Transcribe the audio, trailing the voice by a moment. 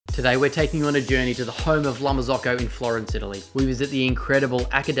Today we're taking you on a journey to the home of La Marzocco in Florence, Italy. We visit the incredible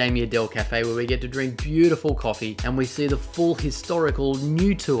Accademia del Caffe where we get to drink beautiful coffee and we see the full historical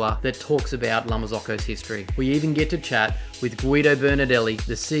new tour that talks about La Marzocco's history. We even get to chat with Guido Bernardinelli,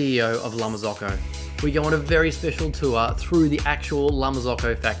 the CEO of La Marzocco. We go on a very special tour through the actual La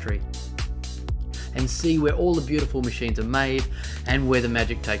Marzocco factory and see where all the beautiful machines are made and where the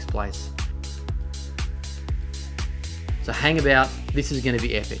magic takes place. So hang about, this is going to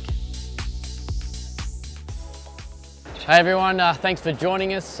be epic. Hey everyone, thanks for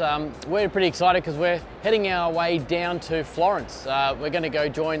joining us. We're pretty excited because we're heading our way down to Florence. We're going to go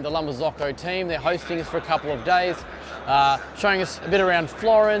join the La Marzocco team. They're hosting us for a couple of days, showing us a bit around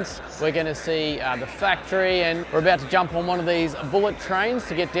Florence. We're going to see the factory and we're about to jump on one of these bullet trains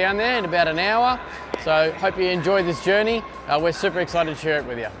to get down there in about an hour. So hope you enjoy this journey. We're super excited to share it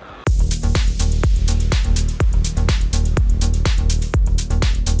with you.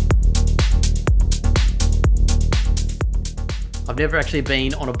 I've never actually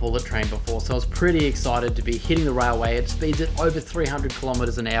been on a bullet train before, so I was pretty excited to be hitting the railway at speeds at over 300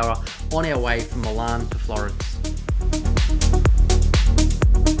 kilometers an hour on our way from Milan to Florence.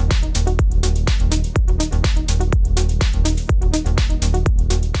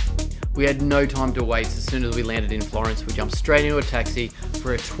 We had no time to waste. As soon as we landed in Florence, we jumped straight into a taxi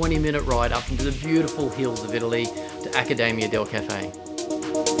for a 20-minute ride up into the beautiful hills of Italy to Accademia del Caffe.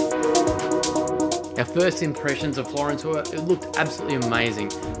 Our first impressions of Florence were, it looked absolutely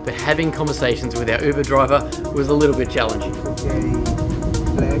amazing, but having conversations with our Uber driver was a little bit challenging.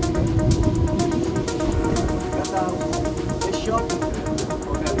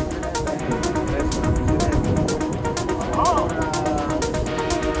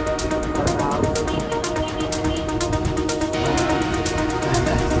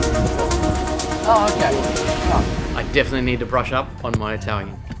 Oh, okay. Oh. I definitely need to brush up on my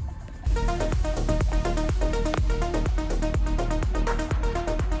Italian.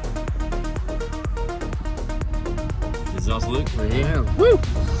 This is us, Luke. Yeah. Woo!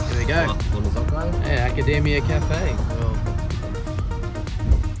 Here we go. Yeah, Accademia Cafe. Oh.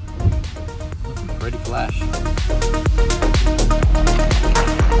 Pretty flash.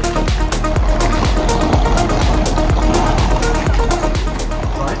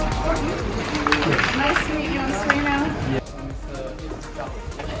 Nice to meet you on screen now.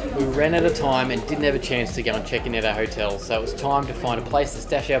 We ran out of time and didn't have a chance to go and check in at our hotel, so it was time to find a place to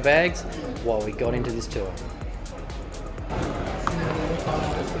stash our bags while we got into this tour.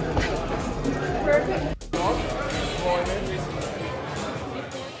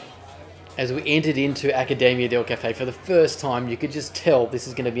 As we entered into Accademia del Caffe for the first time, you could just tell this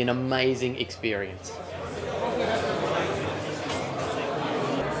is going to be an amazing experience. So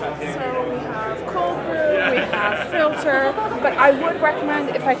we have cold brew, we have filter, but I would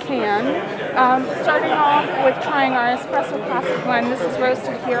recommend, if I can, starting off with trying our espresso classic blend. This is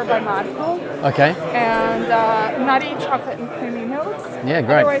roasted here by Marzocco. Okay. And nutty, chocolate, and creamy notes. Yeah,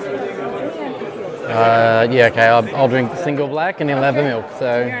 great. Otherwise, we have coffee and tequila. Yeah, okay, I'll drink single black and he'll have the milk.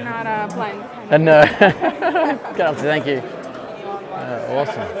 So You're not a blend. no. Thank you.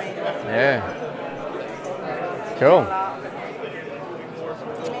 Awesome. Yeah. Cool.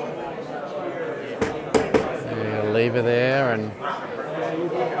 Yeah, lever there and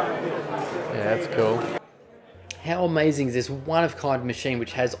yeah, that's cool. How amazing is this one-of-kind machine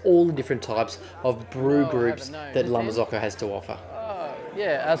which has all the different types of brew groups that La Marzocco has to offer?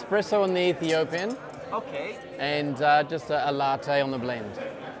 Yeah, espresso on the Ethiopian. Okay. And just a latte on the blend.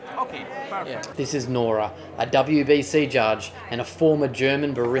 Okay, perfect. Yeah. This is Nora, a WBC judge and a former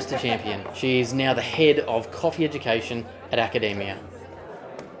German barista champion. She is now the head of coffee education at Accademia.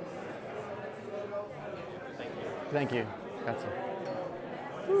 Thank you. Grazie.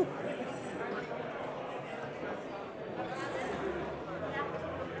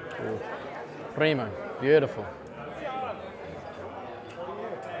 Primo, beautiful.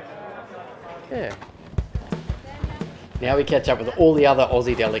 Yeah. Now we catch up with all the other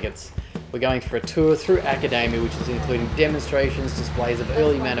Aussie delegates. We're going for a tour through Accademia, which is including demonstrations, displays of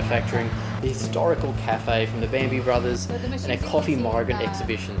early manufacturing, the historical cafe from the Bambi brothers, and a coffee migrant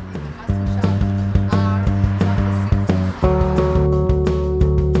exhibition.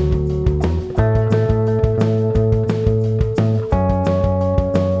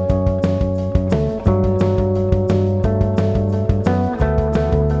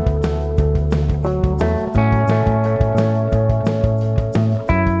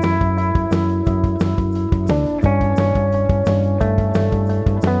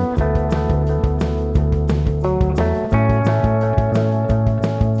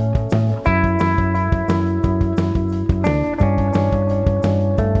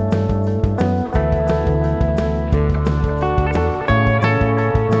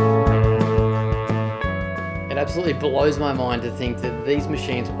 absolutely blows my mind to think that these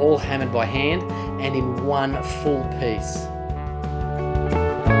machines all hammered by hand and in one full piece.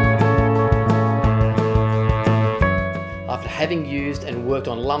 After having used and worked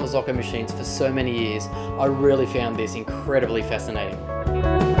on La Marzocco machines for so many years, I really found this incredibly fascinating.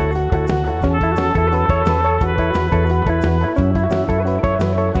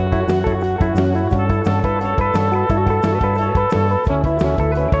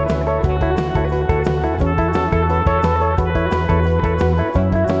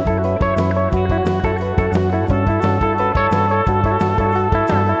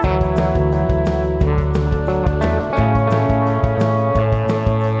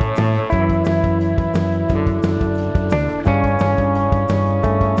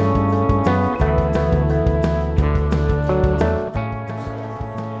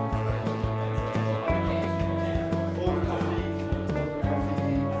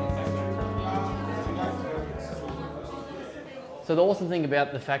 So the awesome thing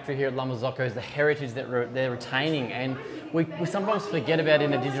about the factory here at La Marzocco is the heritage that they're retaining, and we sometimes forget about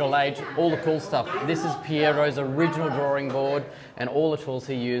in a digital age all the cool stuff. This is Piero's original drawing board and all the tools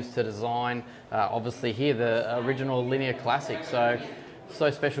he used to design, obviously here, the original Linea Classic. So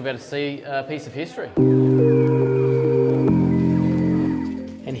special to be able to see a piece of history.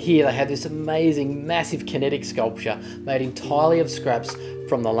 And here they have this amazing, massive kinetic sculpture made entirely of scraps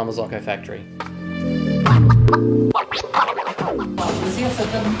from the La Marzocco factory. So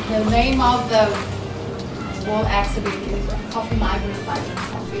the name of the whole exhibit is Coffee Migrant by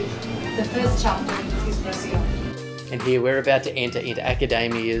Coffee. The first chapter is Brazil. And here we're about to enter into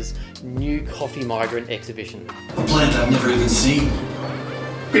Academia's new Coffee Migrant exhibition. A plant I've never even seen.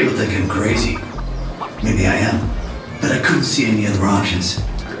 People think I'm crazy. Maybe I am. But I couldn't see any other options.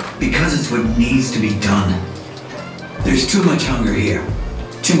 Because it's what needs to be done. There's too much hunger here.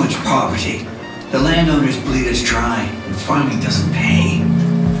 Too much poverty. The landowners bleed us dry, and farming doesn't pay.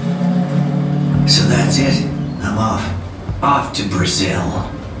 So that's it. I'm off. Off to Brazil.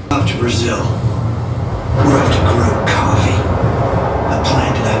 Off to Brazil. We're off to grow coffee. A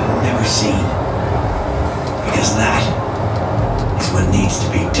plant that I've never seen. Because that is what needs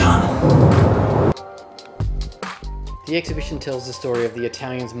to be done. The exhibition tells the story of the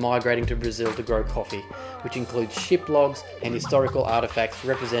Italians migrating to Brazil to grow coffee, which includes ship logs and historical artifacts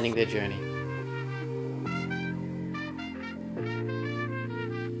representing their journey.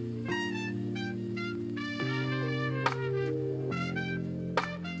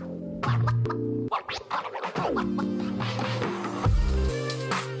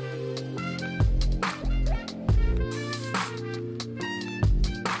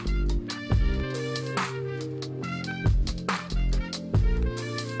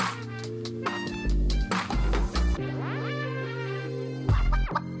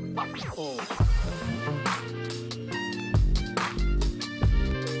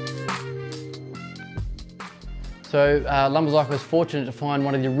 So La Marzocco was fortunate to find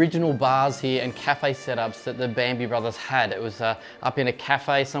one of the original bars here and cafe setups that the Bambi brothers had. It was up in a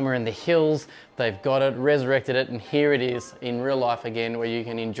cafe somewhere in the hills. They've got it, resurrected it, and here it is in real life again, where you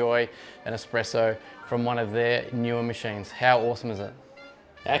can enjoy an espresso from one of their newer machines. How awesome is it?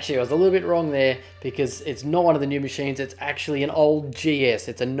 Actually, I was a little bit wrong there, because it's not one of the new machines, it's actually an old GS.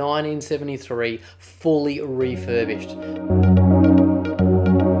 It's a 1973 fully refurbished.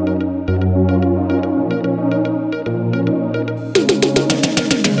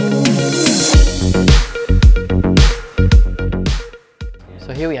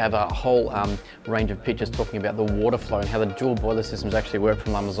 So here we have a whole range of pictures talking about the water flow and how the dual boiler systems actually work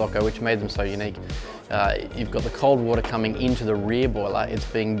from La Marzocco, which made them so unique. You've got the cold water coming into the rear boiler. It's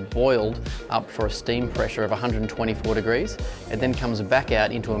being boiled up for a steam pressure of 124 degrees. It then comes back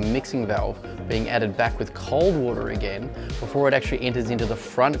out into a mixing valve, being added back with cold water again before it actually enters into the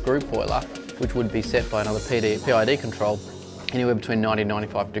front group boiler, which would be set by another PID control anywhere between 90 and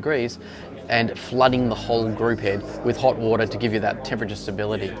 95 degrees, and flooding the whole group head with hot water to give you that temperature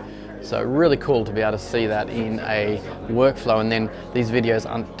stability. So really cool to be able to see that in a workflow, and then these videos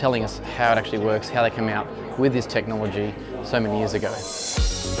are telling us how it actually works, how they came out with this technology so many years ago.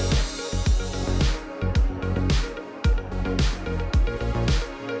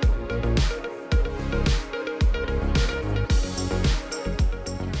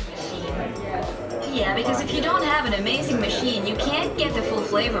 Yeah, because if you don't have an amazing machine, you can't get the full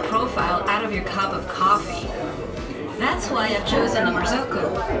flavor profile out of your cup of coffee. That's why I've chosen the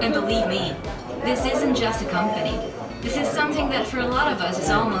Marzocco. And believe me, this isn't just a company. This is something that for a lot of us is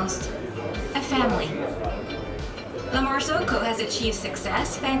almost a family. La Marzocco has achieved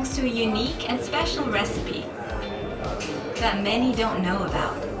success thanks to a unique and special recipe that many don't know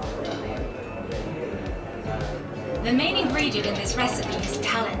about. The main ingredient in this recipe is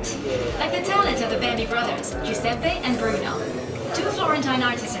talent. Like the talent of the Bambi brothers, Giuseppe and Bruno. Two Florentine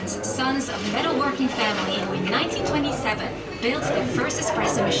artisans, sons of a metalworking family who in 1927 built their first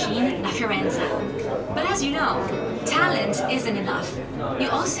espresso machine at Firenze. But as you know, talent isn't enough. You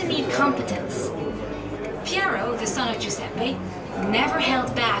also need competence. Piero, the son of Giuseppe, never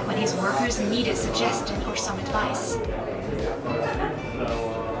held back when his workers needed suggestion or some advice.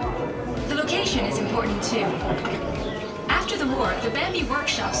 The location is important too. After the war, the Bambi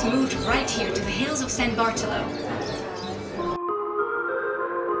workshops moved right here to the hills of San Bartolo.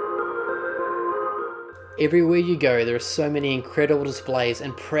 Everywhere you go, there are so many incredible displays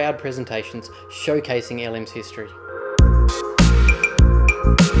and proud presentations showcasing LM's history.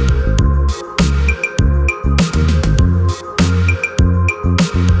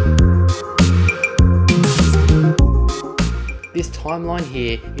 This timeline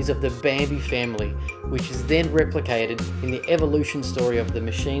here is of the Bambi family, which is then replicated in the evolution story of the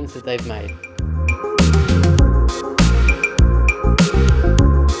machines that they've made.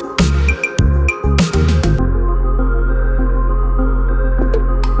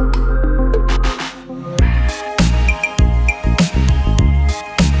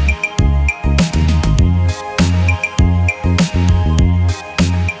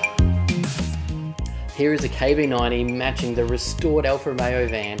 Here is a KB90 matching the restored Alfa Romeo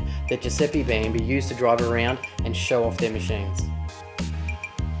van that Giuseppe Bambi used to drive around and show off their machines.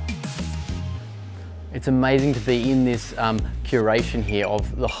 It's amazing to be in this curation here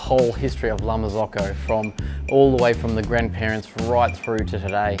of the whole history of La Marzocco, from all the way from the grandparents right through to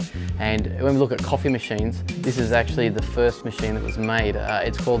today. And when we look at coffee machines, this is actually the first machine that was made.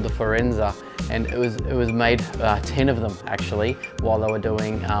 It's called the Forenza, and it was made 10 of them actually while they were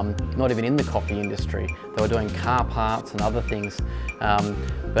doing, not even in the coffee industry, they were doing car parts and other things.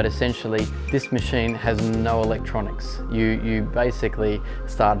 But essentially this machine has no electronics. You basically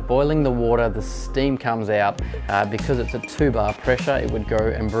start boiling the water, the steam comes out. Because it's a 2-bar pressure, it would go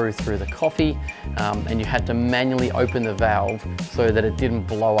and brew through the coffee, and you had to manually open the valve so that it didn't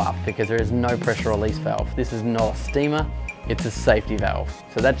blow up, because there is no pressure release valve. This is not a steamer, it's a safety valve.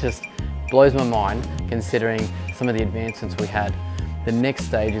 So that just blows my mind considering some of the advancements we had. The next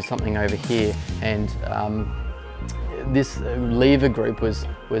stage is something over here, and this lever group was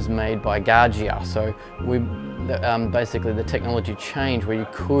made by Gargia. So basically the technology changed where you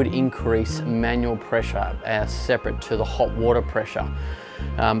could increase manual pressure separate to the hot water pressure.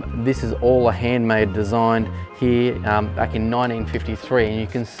 This is all a handmade design here back in 1953, and you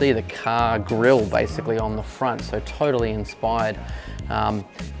can see the car grille basically on the front, so totally inspired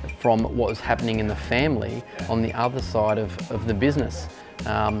from what was happening in the family on the other side of the business.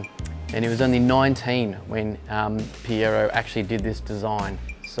 And he was only 19 when Piero actually did this design.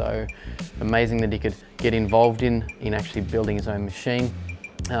 So amazing that he could get involved in actually building his own machine.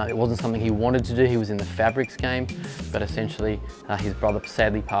 It wasn't something he wanted to do, he was in the fabrics game, but essentially his brother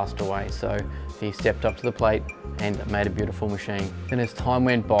sadly passed away, so he stepped up to the plate and made a beautiful machine. And as time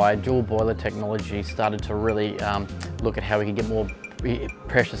went by, dual boiler technology started to really look at how we could get more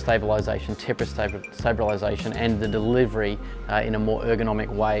pressure stabilization, temperature stabilization, and the delivery in a more ergonomic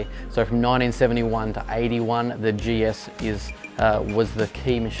way. So from 1971 to 81, the GS was the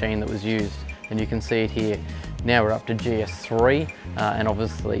key machine that was used, and you can see it here. Now we're up to GS3, and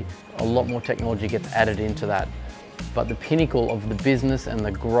obviously a lot more technology gets added into that. But the pinnacle of the business and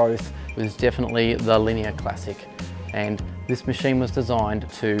the growth was definitely the Linea Classic. And this machine was designed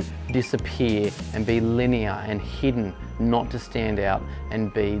to disappear and be linear and hidden, not to stand out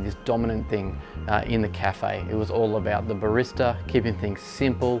and be this dominant thing in the cafe. It was all about the barista, keeping things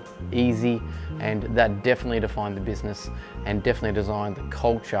simple, easy, and that definitely defined the business and definitely designed the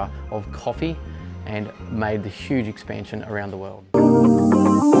culture of coffee and made the huge expansion around the world.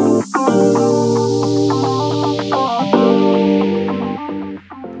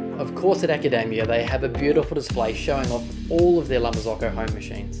 Of course, at Accademia they have a beautiful display showing off all of their La Marzocco home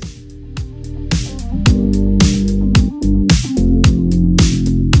machines.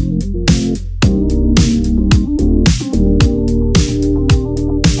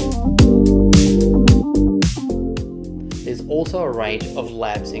 There's also a range of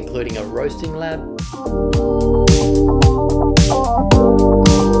labs, including a roasting lab,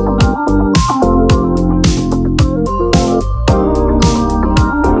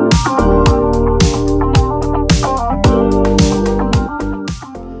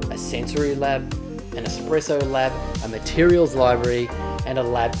 a sensory lab, an espresso lab, a materials library, and a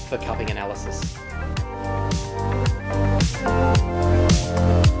lab for cupping analysis.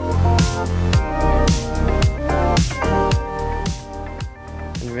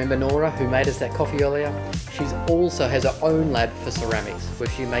 And remember remember Nora, who made us that coffee earlier? She also has her own lab for ceramics, where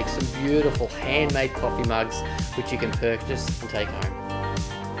she makes some beautiful handmade coffee mugs, which you can purchase and take home.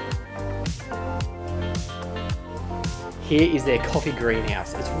 Here is their coffee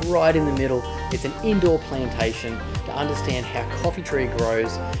greenhouse. It's right in the middle. It's an indoor plantation to understand how coffee tree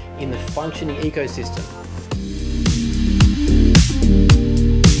grows in the functioning ecosystem.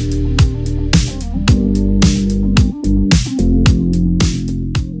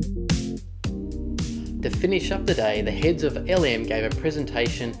 To finish up the day, the heads of LM gave a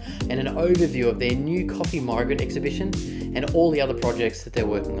presentation and an overview of their new coffee migrant exhibition and all the other projects that they're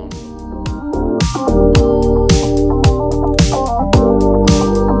working on.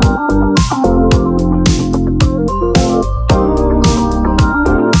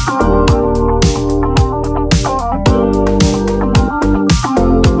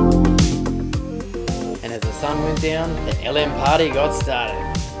 And as the sun went down, the LM party got started.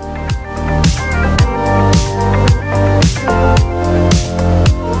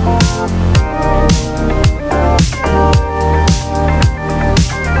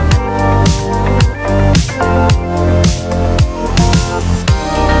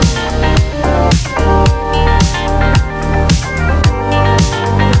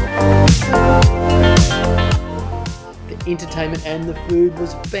 Entertainment and the food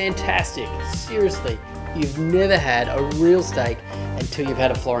was fantastic. Seriously, you've never had a real steak until you've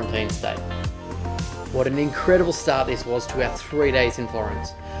had a Florentine steak. What an incredible start this was to our 3 days in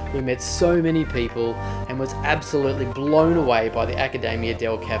Florence. We met so many people and was absolutely blown away by the Accademia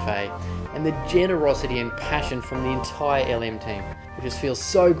del Caffe and the generosity and passion from the entire LM team. We just feel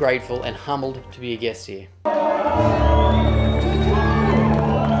so grateful and humbled to be a guest here.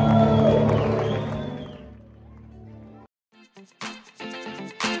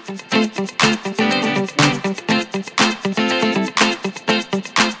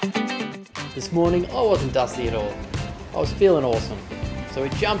 This morning I wasn't dusty at all. I was feeling awesome. So we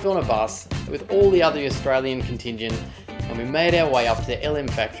jumped on a bus with all the other Australian contingent and we made our way up to the LM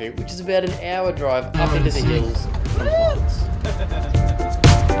factory, which is about an hour drive up into the hills from Florence.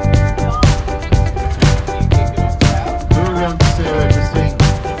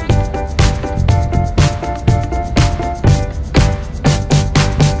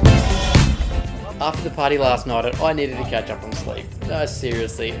 After the party last night, I needed to catch up on sleep. No,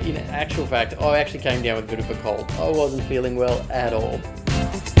 seriously, in actual fact, I actually came down with a bit of a cold. I wasn't feeling well at all.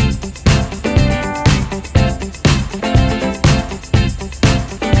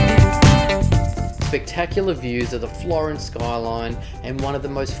 Spectacular views of the Florence skyline and one of the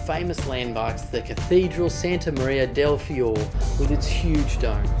most famous landmarks, the Cathedral Santa Maria del Fiore with its huge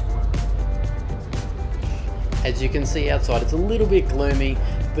dome. As you can see outside, it's a little bit gloomy,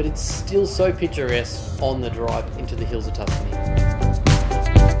 but it's still so picturesque on the drive into the hills of Tuscany.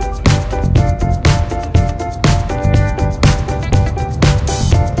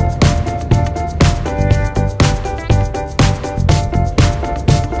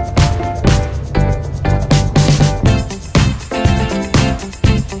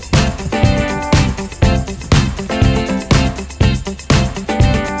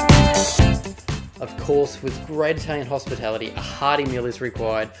 Of course, with great Italian hospitality, a hearty meal is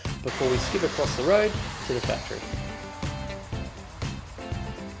required before we skip across the road to the factory.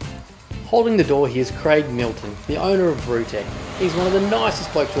 Holding the door here is Craig Milton, the owner of Brewtech. He's one of the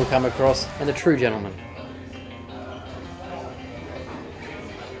nicest blokes you'll come across and a true gentleman.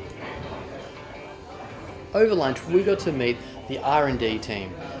 Over lunch, we got to meet the R&D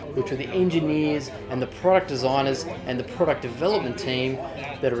team, which are the engineers and the product designers and the product development team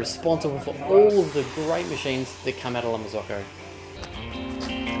that are responsible for all of the great machines that come out of Marzocco.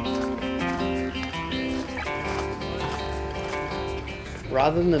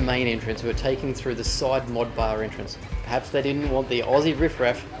 Rather than the main entrance, we're taking through the side mod bar entrance. Perhaps they didn't want the Aussie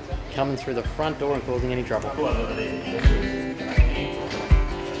riffraff coming through the front door and causing any trouble.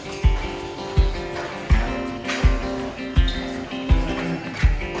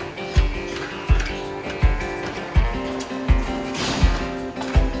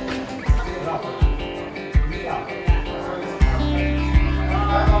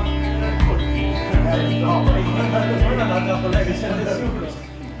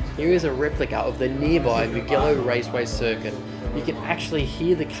 Here is a replica of the nearby Mugello Raceway circuit. You can actually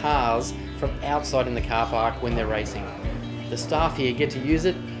hear the cars from outside in the car park when they're racing. The staff here get to use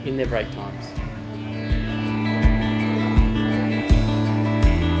it in their break times.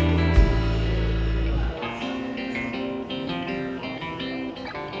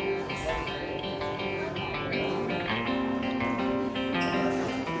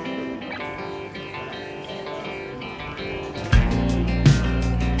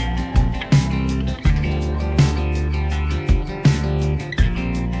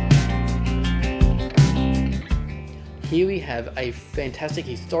 Here we have a fantastic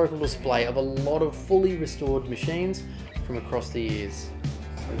historical display of a lot of fully restored machines from across the years.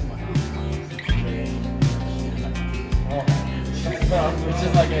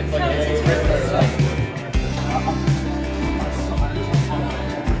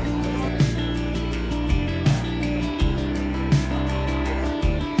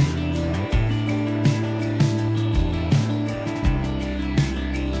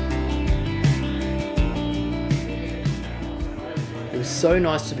 It was so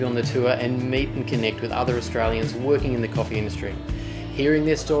nice to be on the tour and meet and connect with other Australians working in the coffee industry, hearing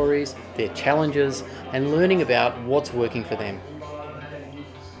their stories, their challenges, and learning about what's working for them.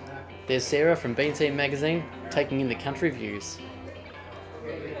 There's Sarah from Bean Team magazine taking in the country views.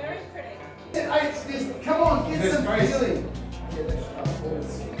 Come on, get some feeling.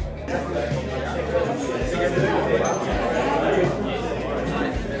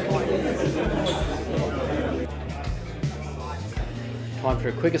 Time for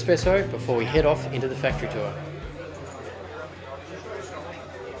a quick espresso before we head off into the factory tour.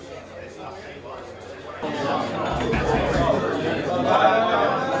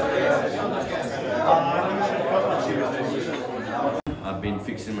 I've been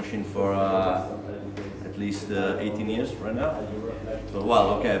fixing machine for at least 18 years right now. So,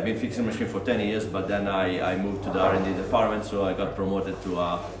 well, okay, I've been fixing machine for 10 years, but then I moved to the R&D department, so I got promoted to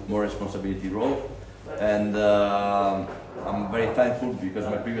a more responsibility role. And I'm very thankful because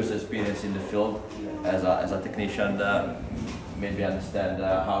my previous experience in the field as a technician made me understand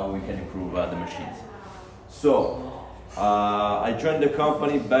how we can improve the machines. So I joined the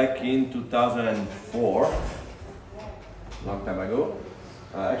company back in 2004, long time ago.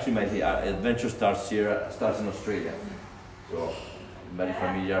 Actually, my adventure starts in Australia, so I'm very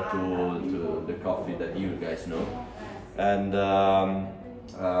familiar to the coffee that you guys know. And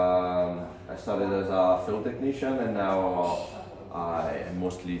I started as a field technician, and now I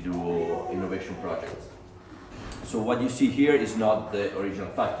mostly do innovation projects. So what you see here is not the original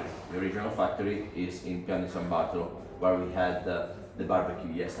factory. The original factory is in Piano San Bartolo, where we had the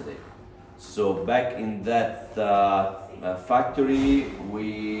barbecue yesterday. So back in that factory,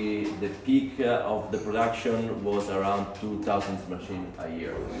 the peak of the production was around 2,000 machines a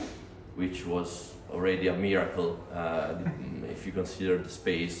year, which was already a miracle if you consider the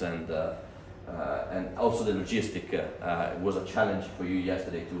space and also the logistic. It was a challenge for you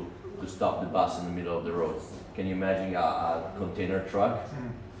yesterday to stop the bus in the middle of the road. Can you imagine a container truck?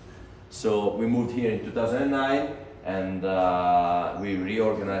 So we moved here in 2009 and we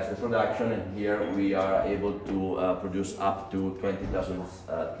reorganized the production, and here we are able to produce up to 20,000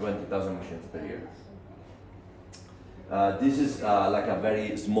 machines per year. This is like a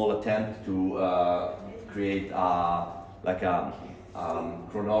very small attempt to create like a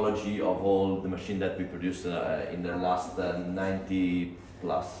chronology of all the machines that we produced in the last 90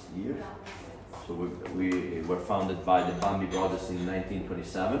 plus years. So we were founded by the Bambi brothers in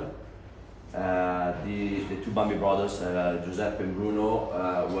 1927. The two Bambi brothers, Giuseppe and Bruno,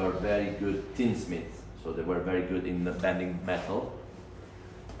 were very good tinsmiths, so they were very good in bending metal.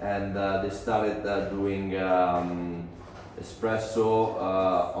 And they started doing espresso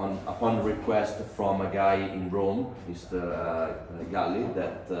upon request from a guy in Rome, Mr. Galli,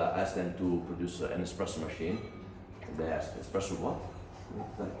 that asked them to produce an espresso machine. They asked, espresso what?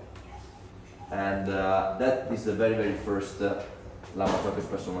 And that is the very, very first La Marzocco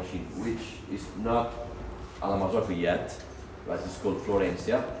espresso machine, which is not a La Marzocco yet, but it's called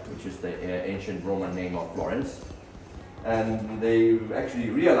Florencia, which is the ancient Roman name of Florence. And they actually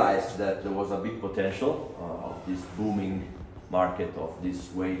realized that there was a big potential of this booming market of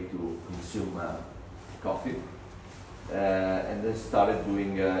this way to consume coffee. And they started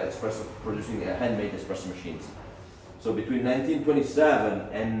doing producing handmade espresso machines. So between 1927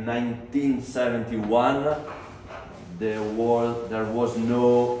 and 1971, there was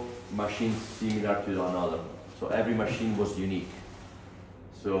no machine similar to another. So every machine was unique.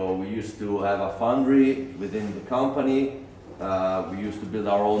 So we used to have a foundry within the company. We used to build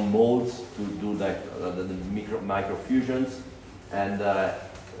our own molds to do like the microfusions, and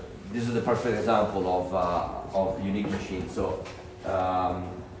this is the perfect example of unique machines. So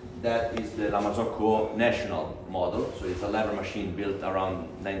that is the La Marzocco National model. So it's a lever machine built around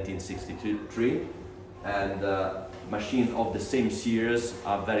 1963, and machines of the same series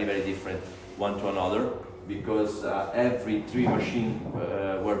are very, very different one to another, because every 3 machines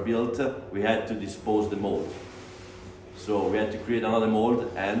were built, we had to dispose the mold. So we had to create another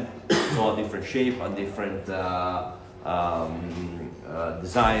mold, and so a different shape, a different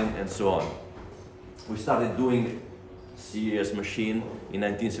design, and so on. We started doing series machine in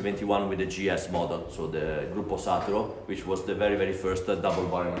 1971 with the GS model, so the Gruppo Saturo, which was the very first double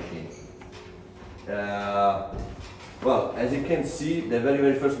barrel machine. Well, as you can see, the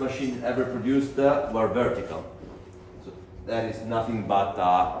very first machine ever produced were vertical. So that is nothing but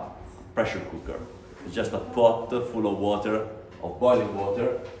a pressure cooker. It's just a pot full of water, of boiling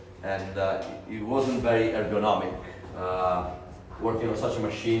water, and it wasn't very ergonomic. Working on such a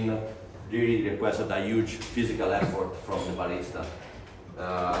machine really requested a huge physical effort from the barista.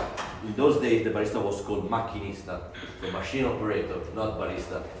 In those days, the barista was called macchinista, so machine operator, not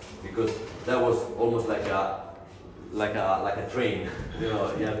barista, because that was almost like a train. You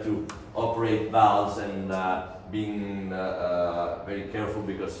know, you have to operate valves and being very careful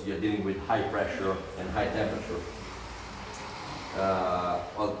because you're dealing with high pressure and high temperature.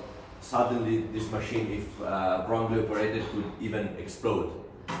 Well, suddenly this machine, if wrongly operated, could even explode.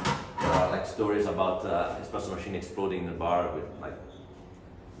 There are like stories about espresso machine exploding in a bar with like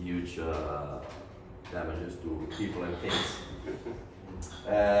huge damages to people and things.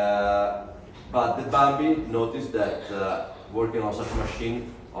 But the Bambi noticed that working on such a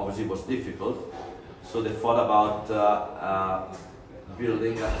machine obviously was difficult, so they thought about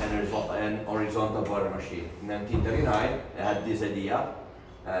building an horizontal boiler machine. In 1939, they had this idea,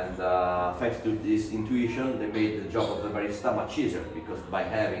 and thanks to this intuition, they made the job of the barista much easier, because by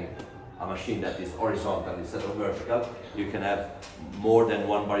having a machine that is horizontal instead of vertical, you can have more than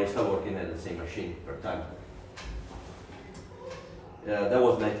one barista working at the same machine per time. That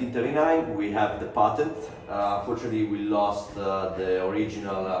was 1939. We have the patent. Unfortunately, we lost the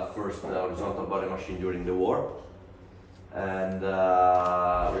original first horizontal boiler machine during the war, and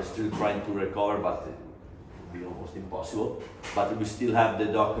we're still trying to recover, but it will be almost impossible. But we still have the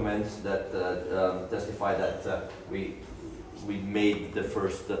documents that testify that we made the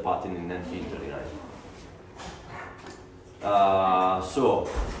first patent in 1939. So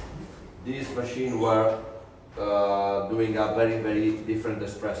these machines were doing a very different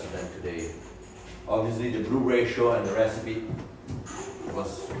espresso than today. Obviously, the brew ratio and the recipe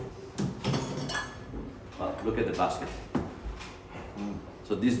was. Look at the basket.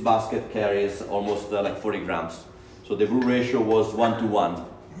 So this basket carries almost like 40 grams. So the brew ratio was 1:1,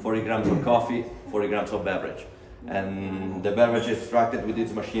 40 grams of coffee, 40 grams of beverage. And the beverage extracted with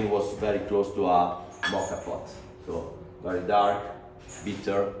this machine was very close to a mocha pot. So very dark,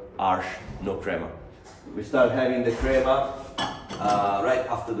 bitter, harsh, no crema. We started having the crema right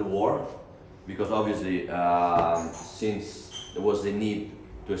after the war, because obviously since there was a need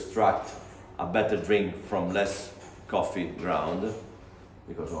to extract a better drink from less coffee ground,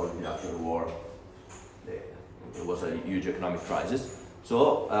 because already after the war there was a huge economic crisis.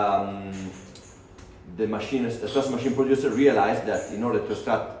 So the espresso machine producer realized that in order to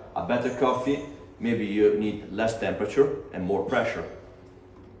extract a better coffee, maybe you need less temperature and more pressure.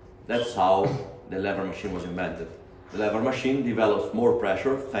 That's how the lever machine was invented. The lever machine develops more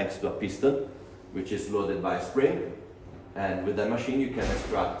pressure thanks to a piston, which is loaded by a spring, and with that machine you can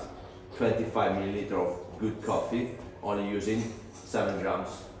extract 25 milliliters of good coffee only using 7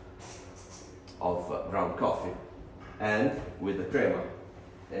 grams of ground coffee, and with the crema.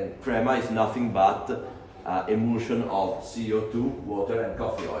 And crema is nothing but emulsion of CO2, water and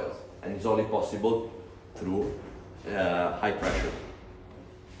coffee oils, and it's only possible through high pressure.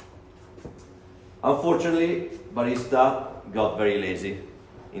 Unfortunately, barista got very lazy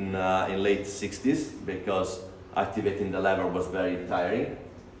in late 60s, because activating the lever was very tiring.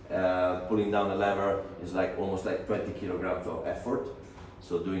 Pulling down the lever is like almost like 20 kilograms of effort,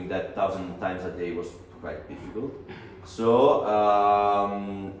 so doing that 1,000 times a day was quite difficult. So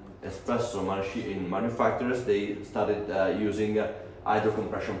espresso machine manufacturers, they started using hydro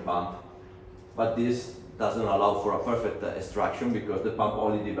compression pump, but this doesn't allow for a perfect extraction, because the pump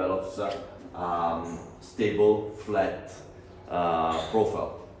only develops stable, flat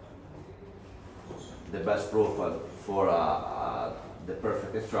profile. The best profile for the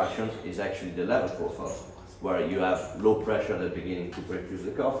perfect extraction is actually the level profile, where you have low pressure at the beginning to produce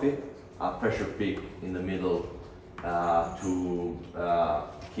the coffee, a pressure peak in the middle to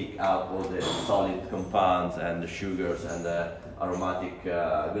kick out all the solid compounds and the sugars and the aromatic,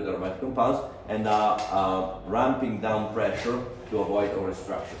 good aromatic compounds, and ramping down pressure to avoid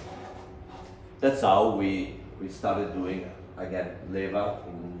over-extraction. That's how we started doing, again, Leva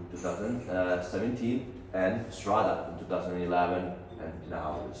in 2017 and Strada in 2011, and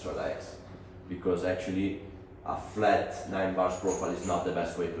now Strada X, because actually a flat 9 bars profile is not the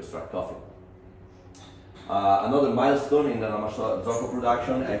best way to extract coffee. Another milestone in the Marzocco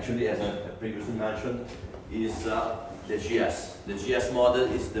production, actually, as I previously mentioned, is the GS. The GS model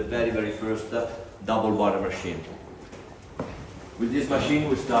is the very first double boiler machine. With this machine,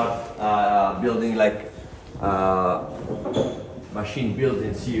 we start building like machine built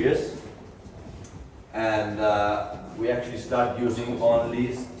in series, and we actually start using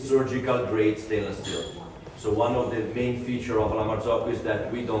only surgical grade stainless steel. So one of the main features of La Marzocco is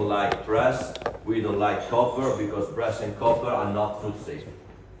that we don't like brass, we don't like copper, because brass and copper are not food safe.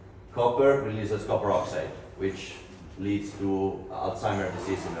 Copper releases copper oxide, which leads to Alzheimer's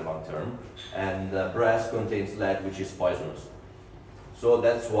disease in the long term, and brass contains lead, which is poisonous. So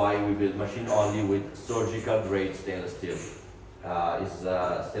that's why we build machine only with surgical grade stainless steel.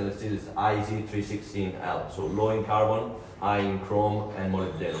 Stainless steel is IZ316L, so low in carbon, high in chrome and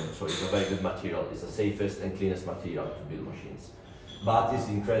molybdenum. So it's a very good material. It's the safest and cleanest material to build machines. But it's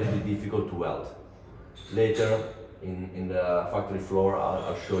incredibly difficult to weld. Later in the factory floor,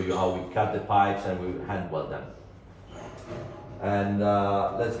 I'll show you how we cut the pipes and we hand weld them. And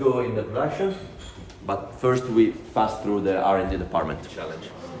let's go in the production. But first we pass through the R&D department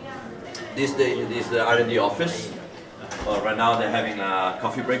challenge. This is the R&D office. Right now they're having a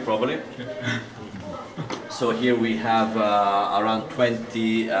coffee break probably. So here we have around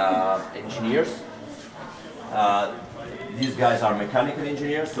 20 engineers. These guys are mechanical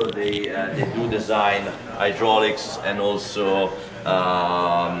engineers, so they do design hydraulics and also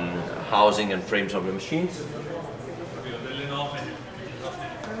housing and frames of the machines.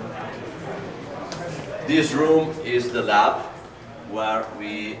 This room is the lab where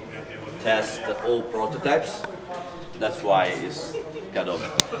we test all prototypes. That's why it's kind of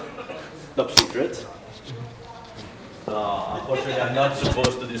top secret. Unfortunately, I'm not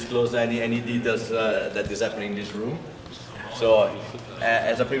supposed to disclose any details that is happening in this room. So,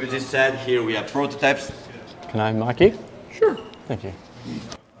 as I previously said, here we have prototypes. Can I mic you? Sure. Thank you.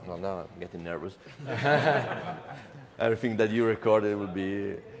 Well, now I'm getting nervous. Everything that you recorded will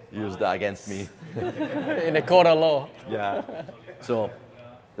be used against me. In a court of law. Yeah. So,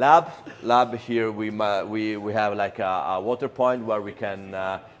 lab here we have like a water point where we can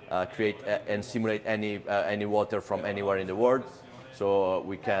create and simulate any water from anywhere in the world. So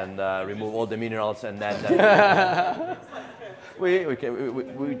we can remove all the minerals, and then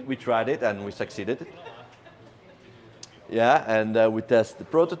we tried it and we succeeded. Yeah, and we test the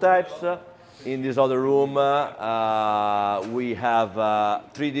prototypes. In this other room, we have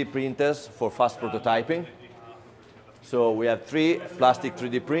 3D printers for fast prototyping. So we have 3 plastic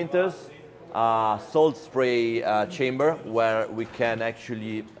 3D printers, salt spray chamber where we can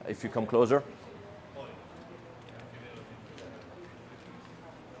actually, if you come closer,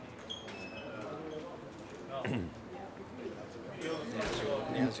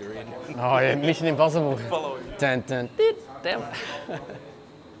 Oh yeah, Mission Impossible. Dun, dun, damn.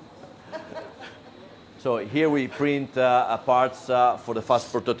 So here we print parts for the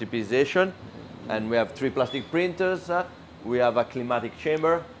fast prototypization, and we have 3 plastic printers. We have a climatic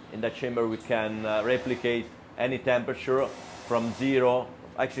chamber. In that chamber we can replicate any temperature from 0,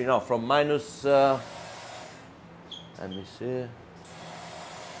 actually no, from minus, let me see.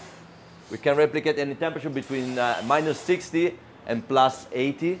 We can replicate any temperature between minus 60 and plus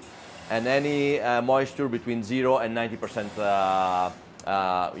 80, and any moisture between 0 and 90%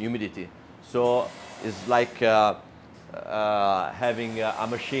 humidity. So it's like having a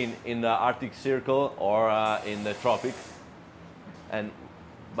machine in the Arctic Circle or in the tropics, and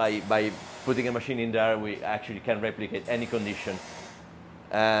by putting a machine in there, we actually can replicate any condition.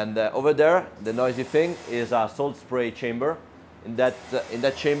 And over there, the noisy thing is a salt spray chamber. In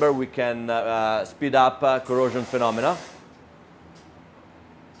that chamber, we can speed up corrosion phenomena.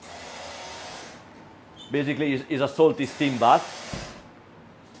 Basically, it's a salty steam bath.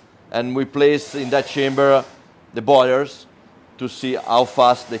 And we place in that chamber the boilers to see how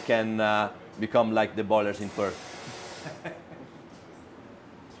fast they can become like the boilers in Perth.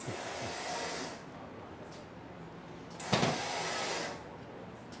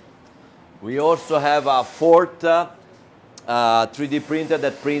 We also have a 4th 3D printer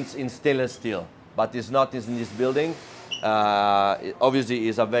that prints in stainless steel, but it's not in this building. Obviously,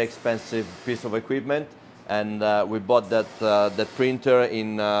 it's a very expensive piece of equipment, and we bought that printer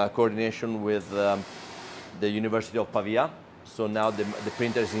in coordination with the University of Pavia. So now the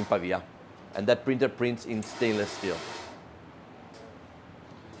printer is in Pavia, and that printer prints in stainless steel.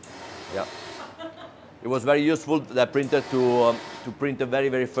 Yeah. It was very useful, that printer, to print the very,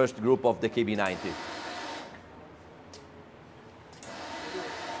 very first group of the KB90.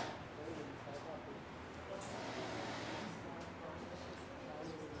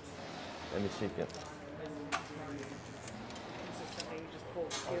 Let me see again.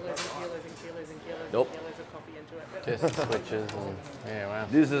 Nope. Just switches and, yeah, wow.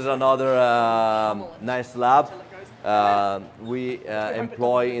 This is another nice lab We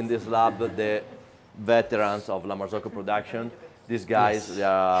employ in this lab the veterans of La Marzocco production. These guys they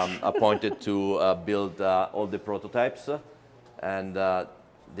are appointed to build all the prototypes, and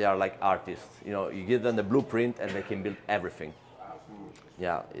they are like artists. You know, you give them the blueprint and they can build everything.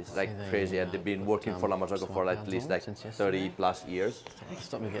 Yeah, it's like crazy, and they've been working for La Marzocco for at least like 30 plus years.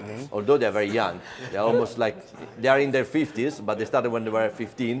 Stop me getting in. Although they're very young, they're almost like, they are in their 50s, but they started when they were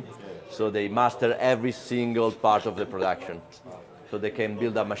 15, so they master every single part of the production. So they can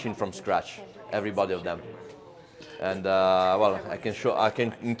build a machine from scratch, everybody of them. And well, I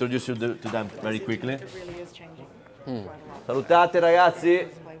can introduce you to them very quickly. Salutate ragazzi.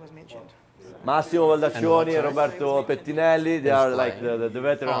 Massimo Baldaccioni and Roberto Pettinelli, they are like the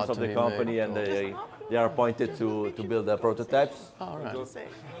veterans of the company, and they are appointed to build the prototypes. Oh, right.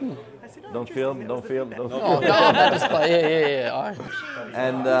 Don't film. Oh, that display. Yeah.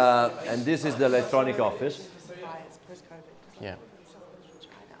 And this is the electronic office. Yeah.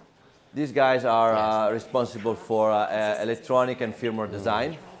 These guys are responsible for electronic and firmware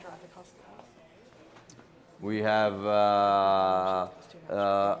design. We have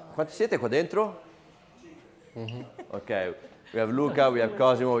quanti siete qua dentro? Okay, we have Luca, we have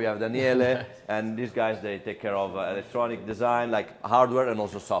Cosimo, we have Daniele, and these guys, they take care of electronic design, like hardware and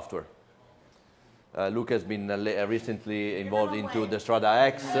also software. Luca has been recently involved into the Strada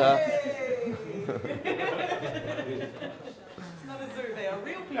X. It's not a zoo, they are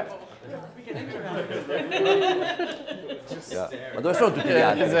real people. We can interact. Yeah. Ma dove sono tutti gli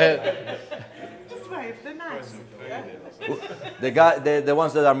altri? Just wave, they're nice. The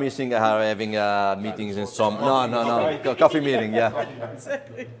ones that are missing are having meetings in some. No, coffee meeting, yeah.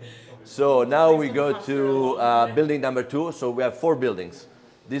 Exactly. So now we go to building number 2. So we have 4 buildings.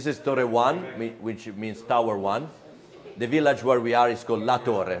 This is Torre 1, which means Tower 1. The village where we are is called La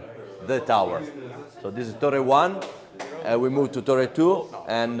Torre, the tower. So this is Torre 1. We moved to Torre 2,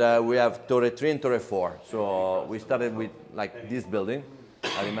 and we have Torre 3 and Torre 4. So we started with like this building.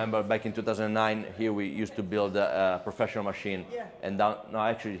 I remember back in 2009, here we used to build a professional machine. And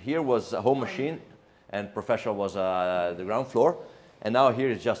actually here was a home machine, and professional was the ground floor. And now here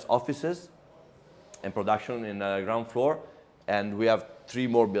is just offices and production in the ground floor. And we have 3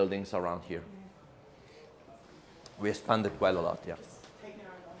 more buildings around here. We expanded quite a lot, yeah.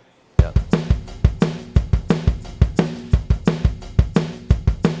 Yeah.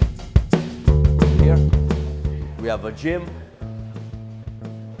 Here we have a gym.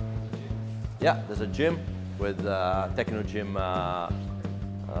 Yeah, there's a gym with techno gym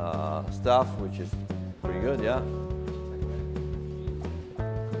stuff, which is pretty good, yeah.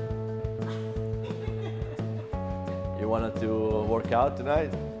 You wanted to work out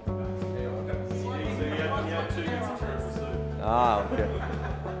tonight? Ah, okay.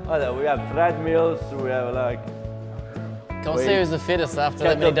 Oh, we have treadmills, we have like... Can't see who's the fittest after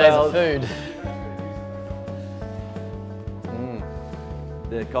that many days of food.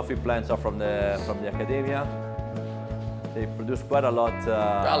 The coffee plants are from the Accademia. They produce quite a lot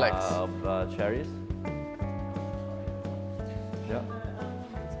of cherries. Yeah.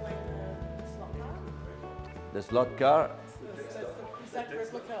 The slot car.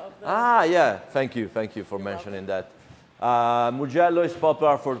 Ah, yeah. Thank you for mentioning that. Mugello is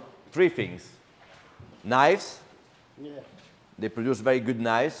popular for 3 things: knives. They produce very good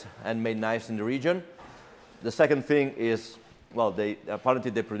knives, handmade knives in the region. The second thing is, well,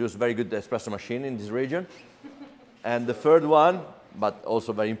 apparently they produce very good espresso machine in this region. And the third one, but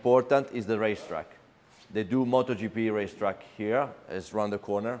also very important, is the racetrack. They do MotoGP racetrack here. It's around the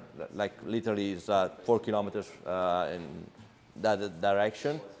corner. Like literally it's 4 kilometers in that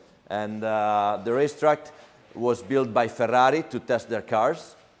direction. And the racetrack was built by Ferrari to test their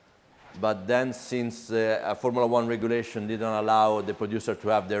cars. But then since a Formula 1 regulation didn't allow the producer to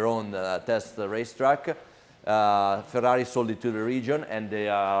have their own test racetrack, Ferrari sold it to the region, and they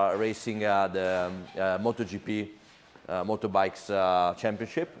are racing the MotoGP motorbikes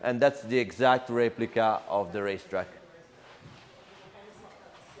championship, and that's the exact replica of the racetrack.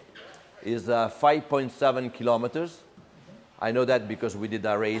 It's 5.7 kilometers. I know that because we did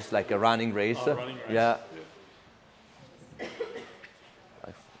a race, like a running race. Yeah.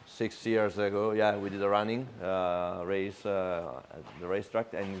 6 years ago, yeah, we did a running race at the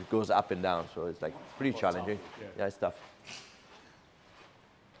racetrack, and it goes up and down, so it's like pretty challenging. Yeah, it's tough.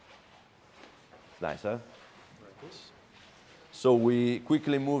 Nice, huh? So we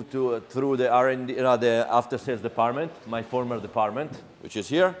quickly moved through the R&D, the after-sales department, my former department, which is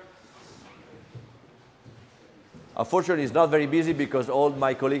here. Unfortunately, it's not very busy because all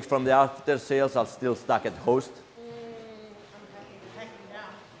my colleagues from the after-sales are still stuck at host.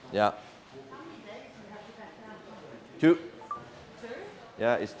 Yeah. 2.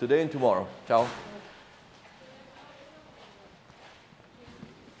 Yeah, it's today and tomorrow. Ciao.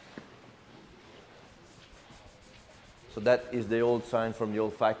 So that is the old sign from the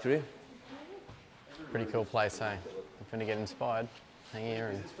old factory. Pretty cool place, hey? I'm finna get inspired. Hang here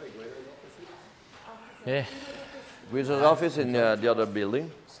and... Yeah. Wizard's office in the other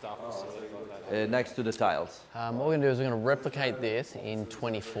building, next to the tiles. What we're gonna do is we're gonna replicate this in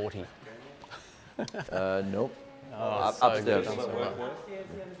 2040. No. Oh, so upstairs. good. So well.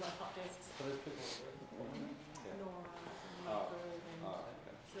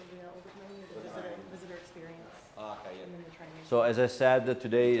 So as I said,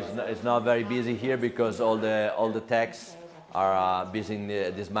 today is not very busy here because all the techs are busy in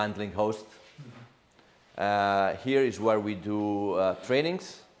the dismantling host. Here is where we do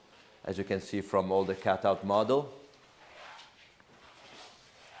trainings, as you can see from all the cutout model.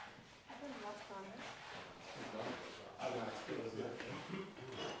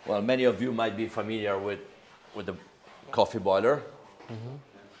 Well, many of you might be familiar with the coffee boiler.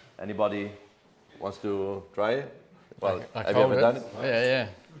 Anybody wants to try it? Well, have you ever done it? Yeah,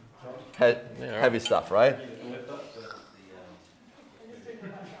 yeah. Heavy stuff, right?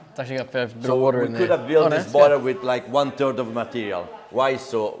 It's actually got a bit of water in there. We could have built this boiler with like 1/3 of the material. Why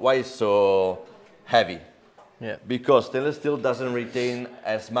so heavy? Yeah. Because stainless steel doesn't retain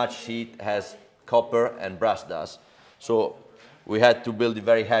as much heat as copper and brass does. So we had to build it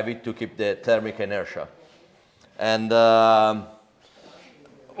very heavy to keep the thermic inertia. And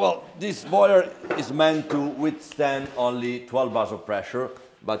well, this boiler is meant to withstand only 12 bars of pressure,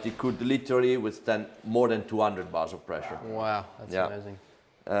 but it could literally withstand more than 200 bars of pressure. Wow, that's amazing.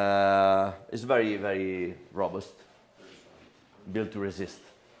 It's very, very robust, built to resist.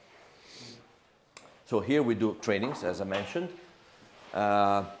 So here we do trainings, as I mentioned.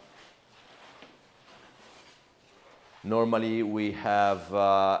 Normally we have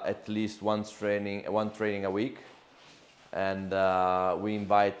at least one training a week, and we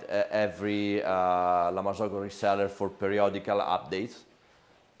invite every La Marzocco reseller for periodical updates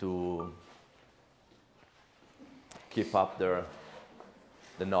to keep up the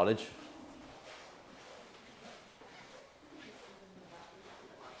knowledge.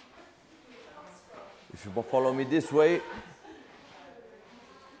 If you follow me this way,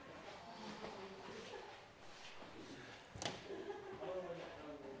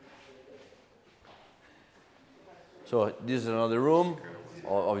 so this is another room,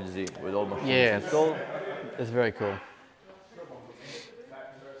 obviously with all machines installed. It's very cool.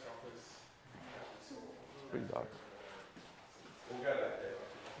 Pretty dark.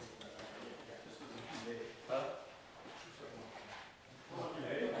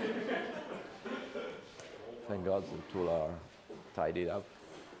 Thank God the tools are tidied up.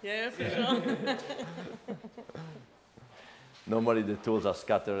 Yeah, for sure. Normally the tools are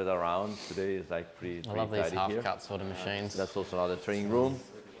scattered around. Today is like pretty I love these tidy here. half-cut sort of machines. That's also another training room.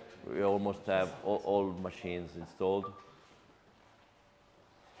 We almost have all machines installed.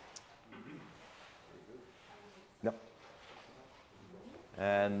 Yep.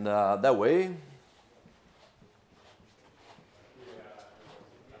 And that way,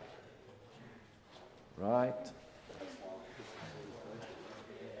 right.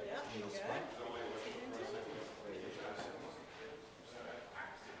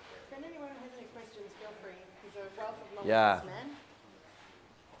 If anyone has any questions, feel free. He's a wealth of knowledge, Yeah. this man.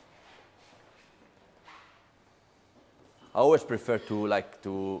 I always prefer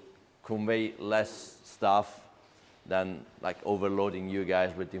to convey less stuff than like overloading you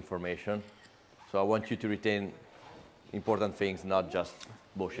guys with information. So I want you to retain important things, not just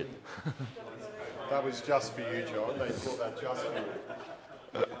bullshit. That was just for you, John. They thought that just for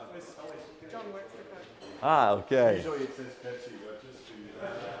you. John works the code. Ah, okay. Usually it says Pepsi, but just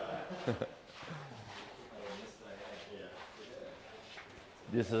for you.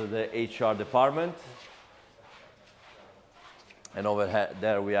 This is the HR department. And over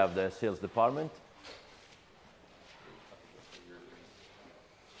there we have the sales department.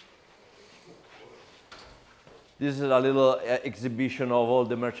 This is a little exhibition of all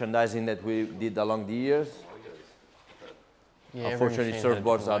the merchandising that we did along the years. Yeah, unfortunately,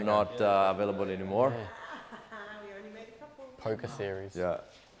 surfboards are not available anymore. Yeah. We only made a couple. Poker series. Yeah.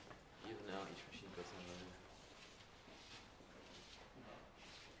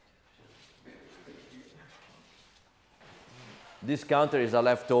 This counter is a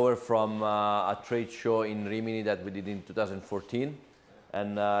leftover from a trade show in Rimini that we did in 2014.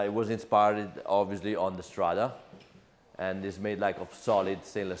 And it was inspired, obviously, on the Strada. And it's made like of solid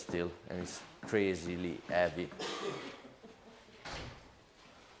stainless steel, and it's crazily heavy.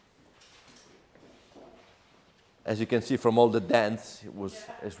 as you can see from all the dents, it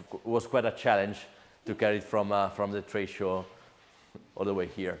was quite a challenge to carry it from the trade show all the way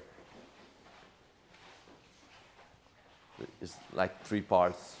here. It's like 3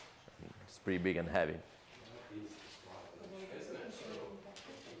 parts. It's pretty big and heavy.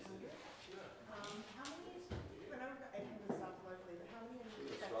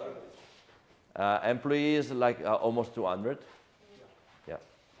 Employees like almost 200. Yeah.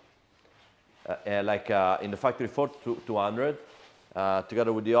 Like in the factory floor, 200.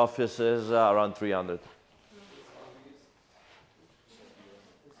 Together with the offices, around 300.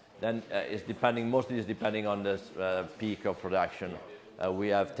 Then it's depending, mostly it's depending on the peak of production. We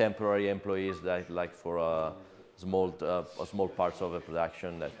have temporary employees that, like for small parts of the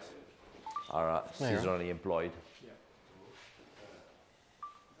production that are seasonally employed.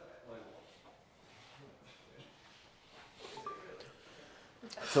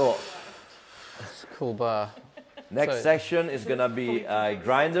 So, that's a cool bar. Next section is gonna be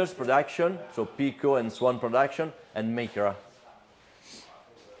grinders production, so Pico and Swan production, and Micra.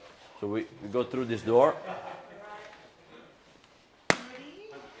 So we go through this door.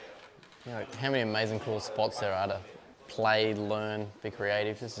 You know, how many amazing cool spots there are to play, learn, be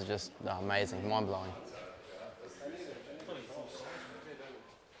creative. This is just amazing, mind-blowing.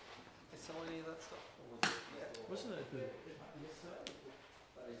 Wasn't it the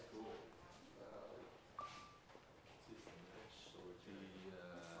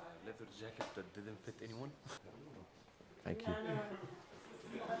leather jacket that didn't fit anyone? Thank you.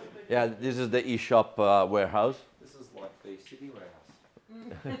 Yeah, this is the e-shop warehouse. This is like the city warehouse.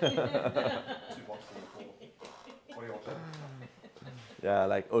 2 boxes and 4. What do you want? Yeah,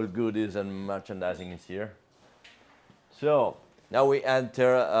 like all goodies and merchandising is here. So now we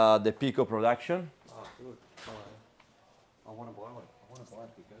enter the Pico production. Oh, good. I want to buy one. I want to buy a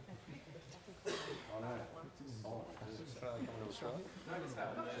Pico. I know. Oh, is Australia coming to Australia?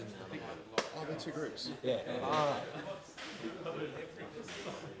 Oh, they're 2 groups. Yeah.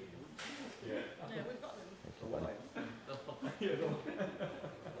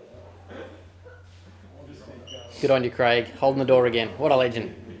 Good on you, Craig. Holding the door again. What a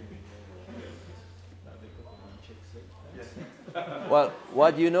legend. Well,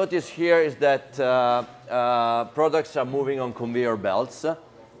 what you notice here is that products are moving on conveyor belts.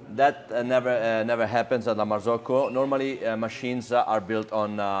 That never happens at La Marzocco. Normally, machines are built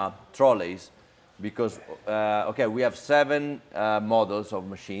on trolleys because, okay, we have 7 models of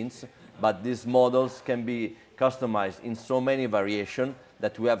machines, but these models can be customized in so many variations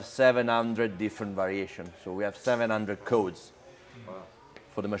that we have 700 different variations. So we have 700 codes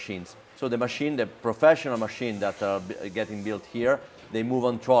for the machines. So the machine, the professional machine that are getting built here, they move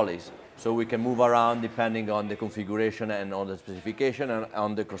on trolleys. So we can move around depending on the configuration and on the specification and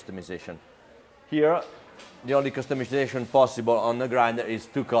on the customization. Here, the only customization possible on the grinder is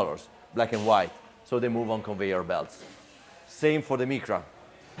 2 colors, black and white. So they move on conveyor belts. Same for the Micra.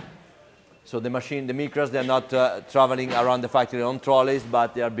 So the machine, the Micras, they're not traveling around the factory on trolleys,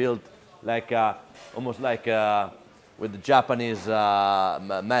 but they are built like almost like with the Japanese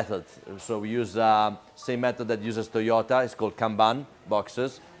method. So we use same method that uses Toyota. It's called Kanban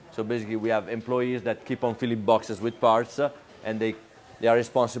boxes. So basically, we have employees that keep on filling boxes with parts, and they are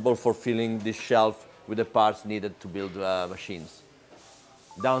responsible for filling this shelf with the parts needed to build machines.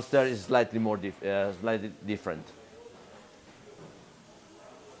 Downstairs is slightly different.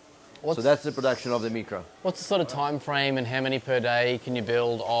 So that's the production of the Micra. What's the sort of time frame and how many per day can you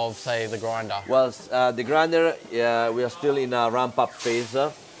build of, say, the grinder? Well, the grinder, we are still in a ramp-up phase,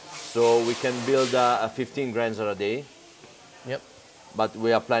 so we can build 15 grinder a day. Yep. But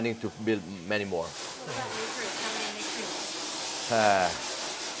we are planning to build many more.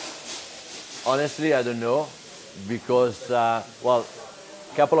 Honestly, I don't know, because, well,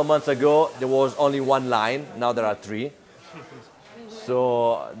 a couple of months ago, there was only 1 line, now there are 3.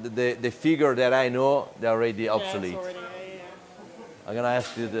 So the figure that I know, they're already obsolete. I'm gonna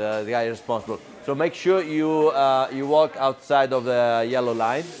ask the guy responsible. So make sure you you walk outside of the yellow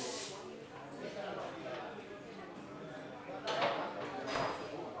line.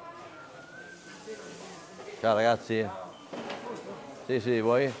 Ciao ragazzi. Sì,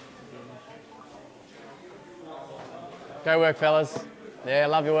 voi? Go work, fellas. Yeah,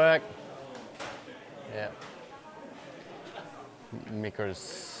 love your work. Yeah.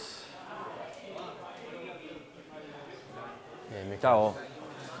 Micras. Yeah, Micras. Ciao.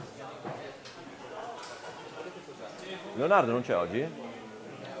 Leonardo non c'è oggi?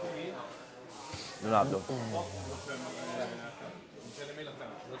 Leonardo?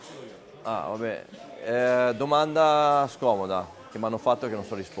 Ah, vabbè. Domanda scomoda che mi hanno fatto che non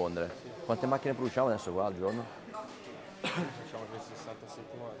so rispondere. Quante macchine produciamo adesso qua al giorno? Facciamo che 60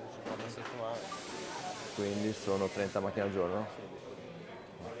 settimane, 50 settimane. Quindi sono 30 macchine al giorno?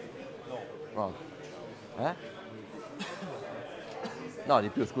 No. Eh? No, di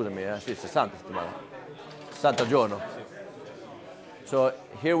più, scusami, sì, 60 settimane. 60 al giorno. So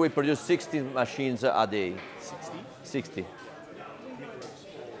here we produce 60 machines a day. 60?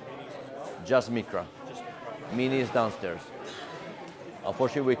 Just Micra. Mini is downstairs.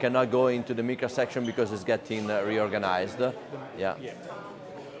 Unfortunately, we cannot go into the Micra section because it's getting reorganized. Yeah.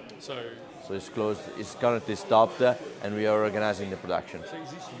 So it's closed. It's currently stopped, and we are organizing the production. is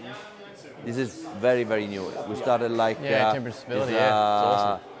this new? This is very, very new. We started like temperature stability. Yeah, it's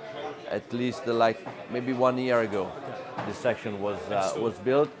awesome. At least like maybe 1 year ago. This section was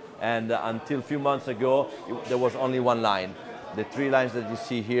built, and until a few months ago, there was only one line. The 3 lines that you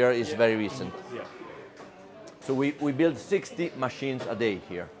see here is very recent. Yeah. So we build 60 machines a day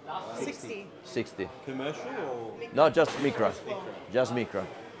here. 60. 60. Commercial or? No, just Micra. Just Micra.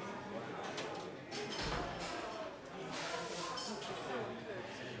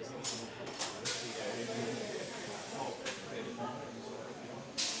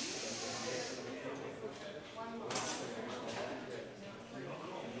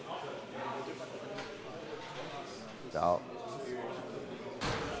 Ciao.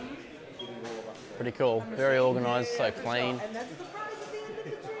 Pretty cool. Very organised, so clean.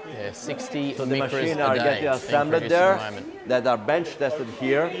 Yeah, 60 So the Micras machines a are day getting being assembled produced at there, the moment. that are bench tested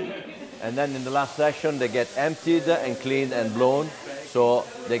here, and then in the last section they get emptied and cleaned and blown, so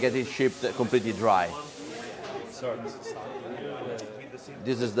they get it shipped completely dry. Sorry.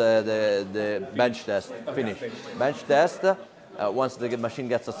 This is the bench test finished. Bench test, once the machine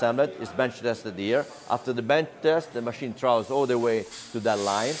gets assembled, is bench tested here. After the bench test, the machine travels all the way to that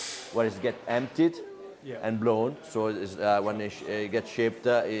line where it gets emptied and blown. So when it gets shipped,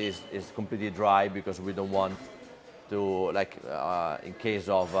 it's completely dry because we don't want to, like in case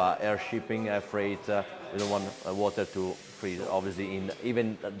of air shipping, air freight, we don't want water to freeze. Obviously,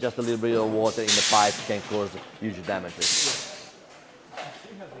 even just a little bit of water in the pipe can cause huge damages.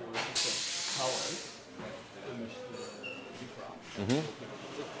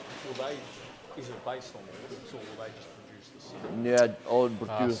 Is it based on this, or will they just produce this? Yeah, all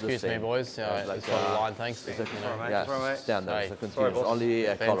produce the Excuse same. me, boys. It's on the line, thanks. It's a, You know. yeah, standard. Hey, It's a continuous. Only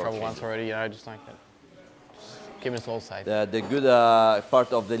a Been in color trouble change. once already, you know, just like that. Just keep us all safe. The good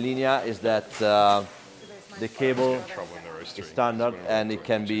part of the Linea is that the cable is standard and it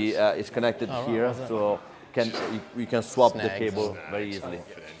can be it's connected here, so you can swap the cable very easily.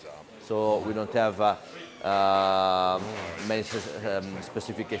 So we don't have many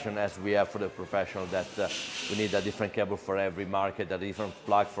specifications as we have for the professional, that we need a different cable for every market, a different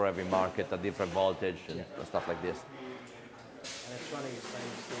plug for every market, a different voltage and stuff like this. And it's running the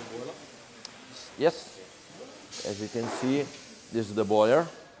same steam boiler? Yes, as you can see, this is the boiler.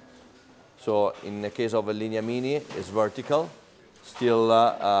 So in the case of a Linea Mini, it's vertical. Still,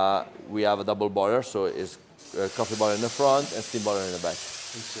 we have a double boiler, so it's a coffee boiler in the front and steam boiler in the back.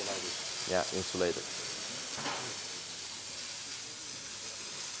 Insulated. Yeah, insulated.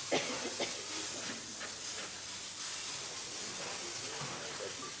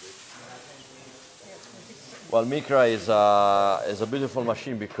 Well, Micra is a beautiful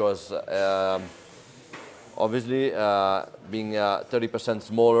machine because obviously being 30%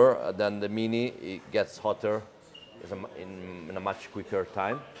 smaller than the Mini, it gets hotter in a much quicker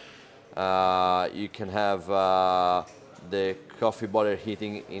time. You can have the coffee boiler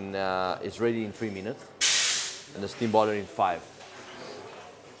heating it's ready in 3 minutes, and the steam boiler in 5.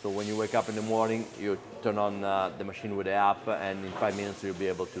 So when you wake up in the morning, you turn on the machine with the app, and in 5 minutes you'll be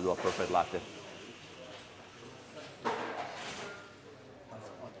able to do a perfect latte.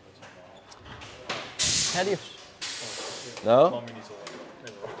 How do you... No?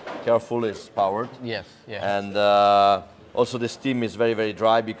 Careful, it's powered. Yes, yeah. And also the steam is very, very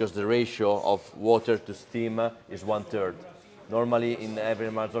dry because the ratio of water to steam is 1/3. Normally in every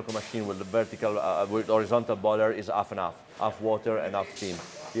Marzocco machine with the vertical, with horizontal boiler is half and half. Half water and half steam.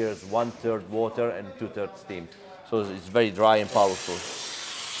 Here is 1/3 water and 2/3 steam. So it's very dry and powerful.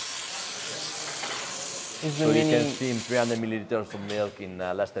 So you can steam 300 milliliters of milk in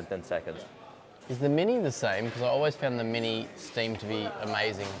less than 10 seconds. Is the Mini the same? Because I always found the Mini steam to be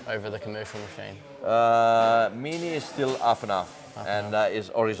amazing over the commercial machine. Mini is still half and half, and is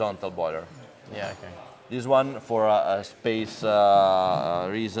horizontal boiler. Yeah, okay. This one, for space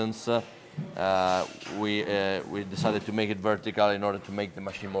reasons, we decided to make it vertical in order to make the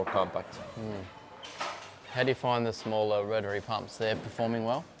machine more compact. Mm. How do you find the smaller rotary pumps? They're performing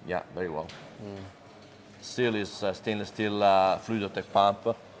well? Yeah, very well. Mm. Steel is stainless steel Fluidotech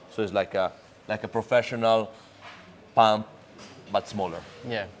pump, so it's like a professional pump, but smaller.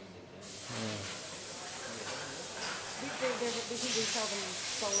 Yeah. We can sell them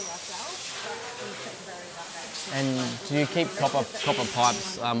solely ourselves, but we check very about that. And do you keep copper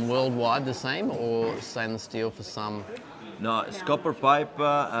pipes worldwide the same, or stainless steel for some? No, it's copper pipe.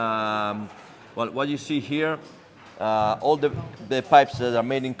 Well, what you see here, all the pipes that are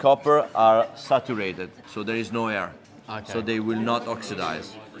made in copper are saturated, so there is no air. Okay. So they will not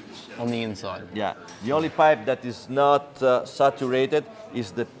oxidize. On the inside? Yeah. The only pipe that is not saturated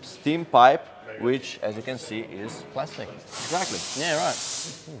is the steam pipe, which, as you can see, is plastic. Exactly. Yeah, right.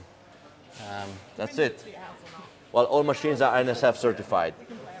 That's it. Well, all machines are NSF certified.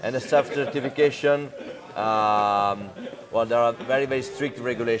 NSF certification, well, there are very, very strict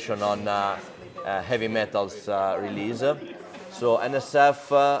regulation on heavy metals release. So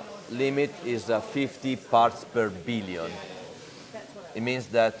NSF limit is 50 parts per billion. It means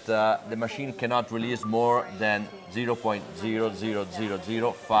that the machine cannot release more than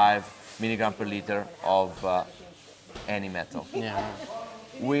 0.00005 milligram per liter of any metal. Yeah.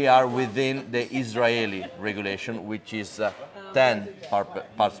 We are within the Israeli regulation, which is 10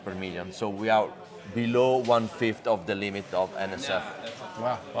 parts per million. So we are below 1/5 of the limit of NSF.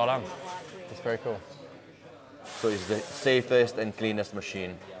 Wow, well done. That's very cool. So it's the safest and cleanest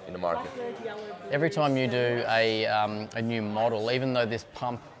machine in the market. Every time you do a new model, even though this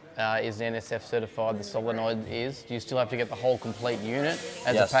pump is NSF certified, the solenoid is, do you still have to get the whole complete unit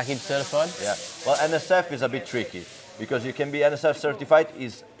as a package certified? Yeah. Well, NSF is a bit tricky because you can be NSF certified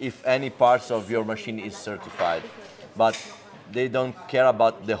if any parts of your machine is certified, but they don't care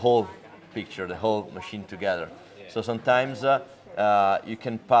about the whole picture, the whole machine together. So sometimes you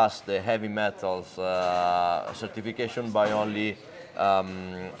can pass the heavy metals certification by only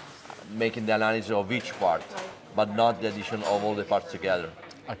making the analysis of each part, but not the addition of all the parts together.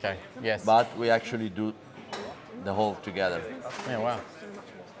 Okay, yes. But we actually do the whole together. Yeah, wow.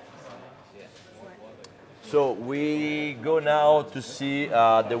 So we go now to see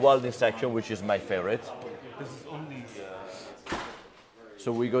the welding section, which is my favorite. This is only.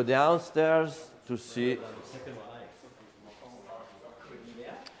 So we go downstairs to see.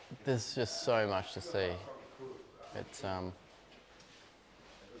 There's just so much to see. It's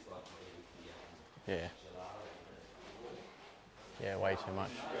yeah. Yeah, way too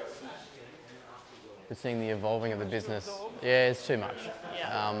much. We're seeing the evolving of the business. Yeah, it's too much.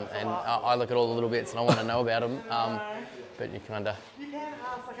 And I look at all the little bits and I want to know about them. But you kind of. You can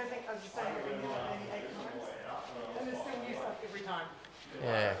ask, like I think I was just saying, maybe 8 times, and there's still new stuff every time.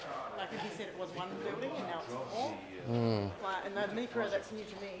 Yeah. Like if you said it was one building and now it's more. Like, and the micro that's new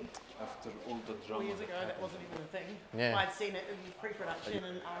to me. After all the 4 years ago, that wasn't even a thing. Yeah. I'd seen it in pre-production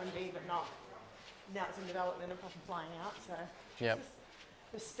and R&D, but not. Now it's in development and fucking flying out. So. Yep.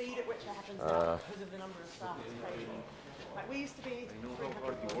 The speed at which it happens now because of the number of staff is crazy. Like we used to be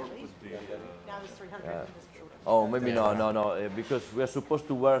 300 employees, now there's 300 in this building. Oh, maybe no, because we are supposed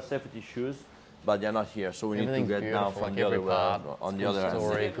to wear safety shoes, but they're not here, so we need to get down from the other way, on the other end.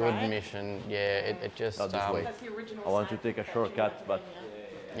 Story, good mission. Yeah, it just. Not this way. I want to take a shortcut, but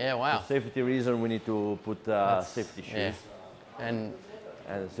yeah, wow. for safety reason, we need to put safety shoes. Yeah. And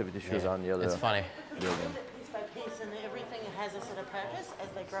safety shoes on the other. It's funny. Building. Piece by piece, and everything has a sort of purpose as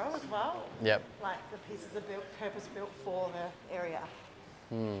they grow as well. Yep. Like the pieces are built, purpose built for the area.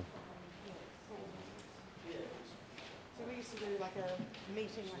 So we used to do like a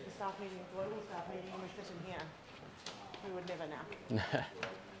meeting, like a staff meeting, a global staff meeting, and we fit in here. We would never now.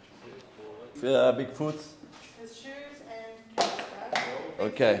 Bigfoot. There's shoes and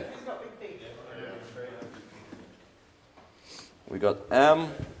Okay. Who's got big feet? We got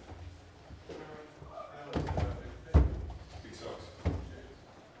M.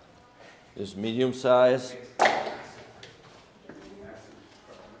 This medium size. Are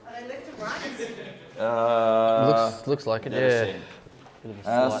they left and right? Looks like it, never yeah.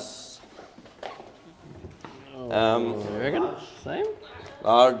 S. You reckon? Same?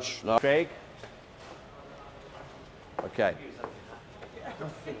 Large. Shake. Okay.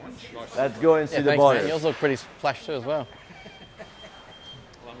 Let's go and see the Thanks, borders. man. Yours look pretty flash too as well.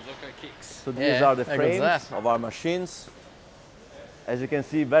 So these are the frames of our machines. As you can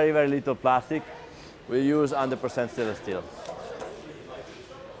see, very, very little plastic. We use 100% stainless steel.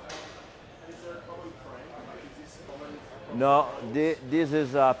 No, this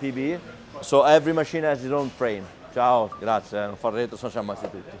is PB. So every machine has its own frame. Ciao, grazie, non far retro, se no siamo ammazzi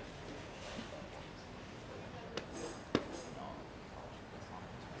tutti.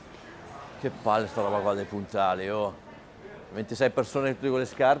 Che palle sta roba qua dei puntali, oh. 26 persone tutte con le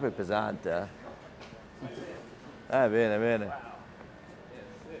scarpe è pesante, Bene, bene.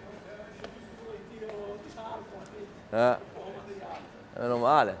 Meno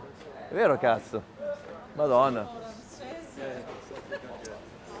male. È vero, cazzo? Madonna.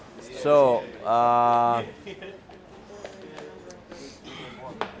 So,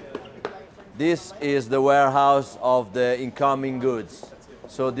 this is the warehouse of the incoming goods.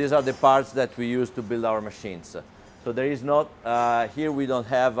 So these are the parts that we use to build our machines. So there is not, here we don't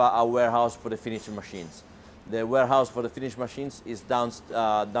have a warehouse for the finished machines. The warehouse for the finished machines is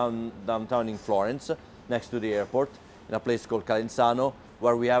downtown in Florence, next to the airport, in a place called Calenzano,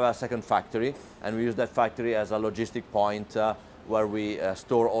 where we have a second factory, and we use that factory as a logistic point where we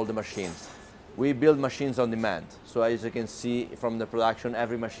store all the machines. We build machines on demand. So as you can see from the production,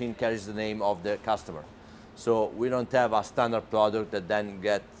 every machine carries the name of the customer. So we don't have a standard product that then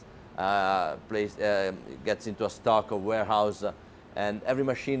gets into a stock or warehouse, and every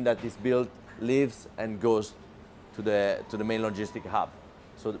machine that is built lives and goes to the main logistic hub.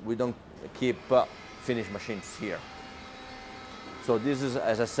 So we don't keep finished machines here. So this is,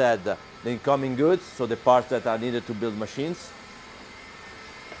 as I said, the incoming goods, so the parts that are needed to build machines.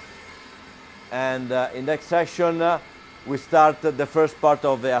 And in that section, we start the first part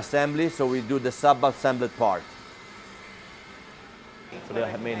of the assembly, so we do the sub-assembled part for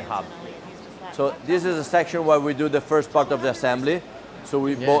the main hub. So this is a section where we do the first part of the assembly. So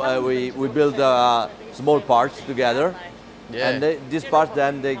we build small parts together, and these parts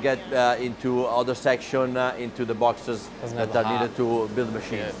then they get into other section, into the boxes that are needed to build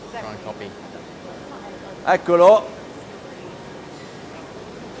machines. Yeah, try and copy. Eccolo.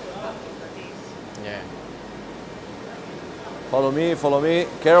 Yeah. Follow me,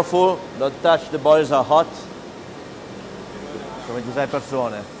 careful, don't touch, the bodies are hot. 26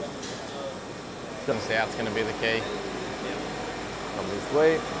 persone. See, that's going to be the key. Come this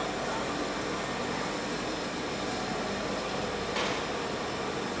way.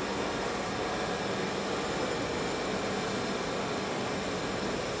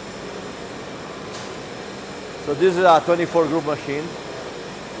 So this is a 24 group machine.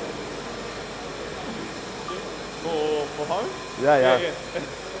 For home? Yeah.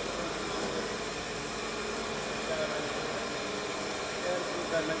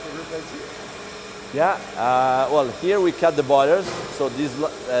 Yeah, well, here we cut the boilers, so these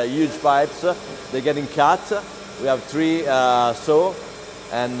huge pipes, they're getting cut. We have 3 saw,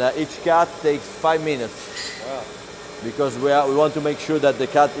 and each cut takes 5 minutes. Wow. Because we want to make sure that the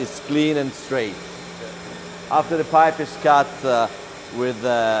cut is clean and straight. Okay. After the pipe is cut with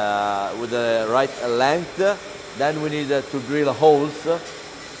the right length, then we need to drill holes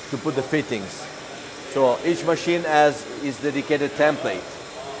to put the fittings. So each machine has its dedicated template.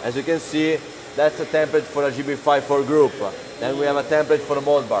 As you can see, that's a template for a GB54 group. Then we have a template for a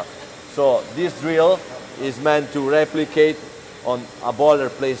mold bar. So this drill is meant to replicate on a boiler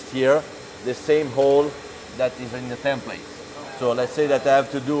placed here the same hole that is in the template. So let's say that I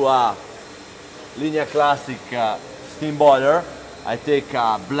have to do a Linea Classic steam boiler. I take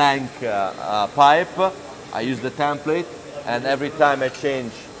a blank pipe, I use the template, and every time I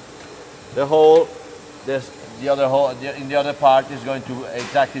change the hole, the other hole in the other part is going to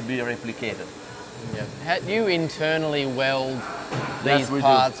exactly be replicated. Yeah. How do you internally weld these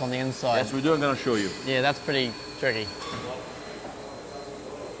parts on the inside? Yes, we do. I'm going to show you. Yeah, that's pretty tricky.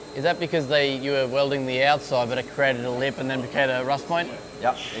 Is that because you were welding the outside, but it created a lip and then became a rust point?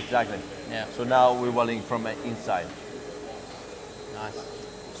 Yeah, exactly. Yeah. So now we're welding from inside. Nice.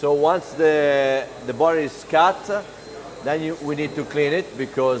 So once the boiler is cut, then we need to clean it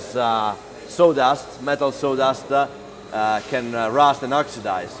because sawdust, metal sawdust, can rust and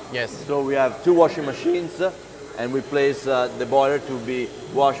oxidize. Yes. So we have 2 washing machines, and we place the boiler to be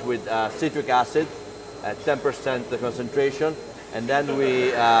washed with citric acid at 10% concentration, and then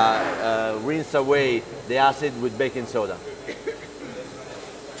we rinse away the acid with baking soda.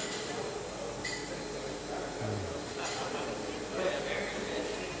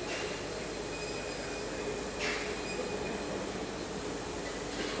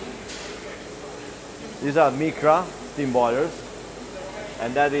 These are Micra steam boilers,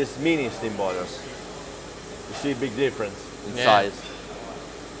 and that is mini steam boilers. You see a big difference in size.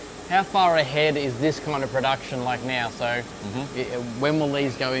 How far ahead is this kind of production like now? So when will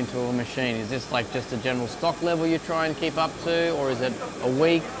these go into a machine? Is this like just a general stock level you try and keep up to, or is it a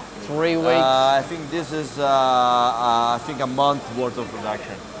week, 3 weeks? I think this is a month worth of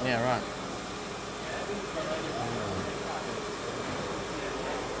production. Yeah, right.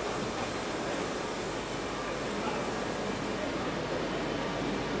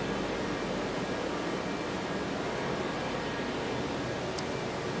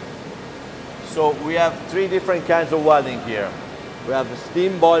 So we have 3 different kinds of welding here. We have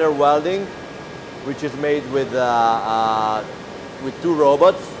steam boiler welding, which is made with 2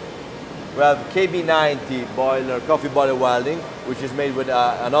 robots. We have KB90 boiler, coffee boiler welding, which is made with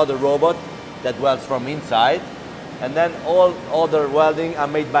another robot that welds from inside. And then all other welding are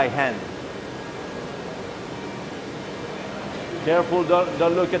made by hand. Careful,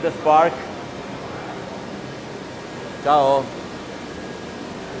 don't look at the spark. Ciao.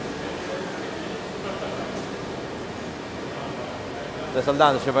 Stai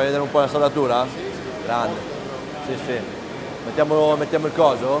saldando? Ci fai vedere un po' la saldatura? Grande. Sì, sì. Mettiamo il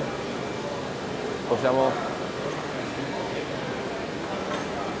coso? Possiamo...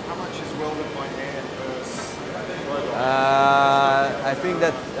 How much is welded by hand versus I think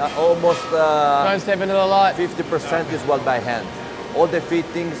that almost Don't step into the light. 50% is welded by hand. All the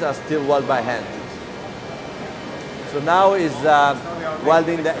fittings are still welded by hand. So now is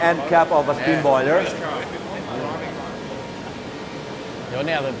welding the end cap of a steam boiler. You're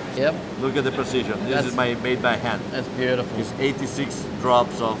now the... Yep. Look at the precision. This is made by hand. That's beautiful. It's 86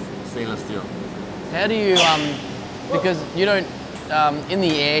 drops of stainless steel. How do you, because you don't, in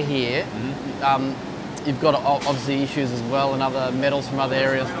the air here, you've got obviously issues as well and other metals from other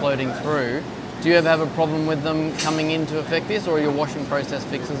areas floating through. Do you ever have a problem with them coming in to affect this, or your washing process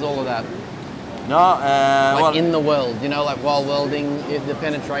fixes all of that? No, like well, in the weld, you know, like while welding the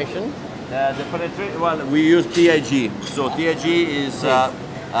penetration? the penetration, well, we use TIG. So TIG is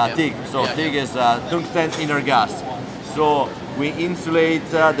TIG. So Yeah, TIG is tungsten inner gas. So we insulate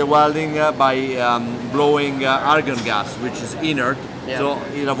the welding by blowing argon gas, which is inert. Yeah. So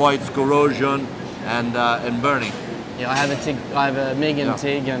it avoids corrosion and burning. Yeah, I have a TIG, I have a MIG and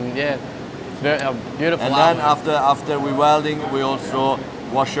TIG, and yeah, it's very beautiful. And then after we welding, we also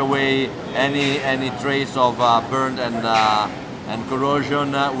wash away any trace of burn and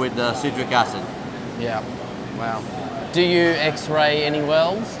corrosion with citric acid. Yeah, wow. Do you X-ray any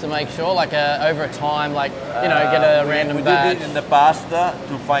welds to make sure, like over a time, like you know, get a random batch? We did it in the past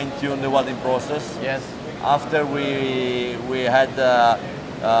to fine-tune the welding process. Yes. After we had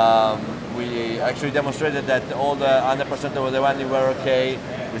we actually demonstrated that all the 100% of the welding were okay,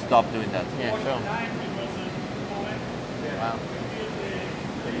 we stopped doing that. Yeah, sure. Wow.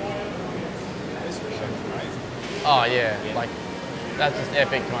 Oh yeah, like that's just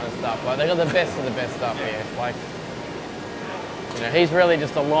epic kind of stuff. Like they got the best of the best stuff here. Like, you know, he's really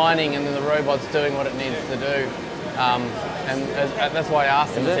just aligning, and then the robot's doing what it needs to do. And that's why I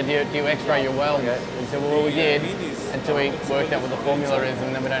asked him. I said, do you X-ray your welds? Okay. And he said, well, we did until we worked out what the formula is,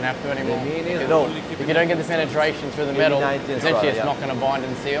 and then we don't have to anymore. If you don't get the penetration through the metal, essentially it's not going to bind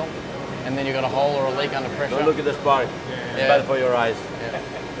and seal, and then you've got a hole or a leak under pressure. Don't look at the spark. It's bad for your eyes. Yeah.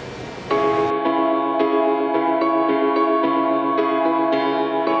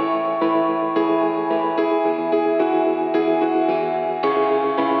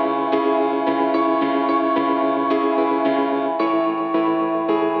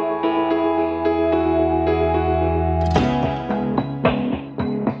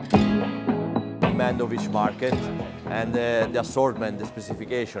 Of each market and the assortment, the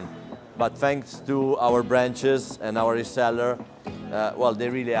specification. But thanks to our branches and our reseller, well, they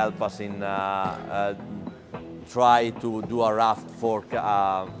really help us in try to do a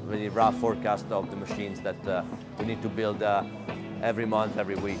very rough forecast of the machines that we need to build every month,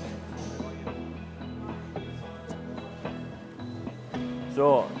 every week.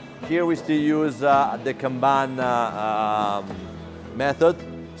 So here we still use the Kanban method.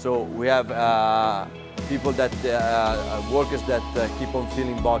 So we have people that, workers that keep on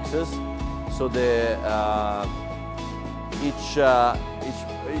filling boxes. So each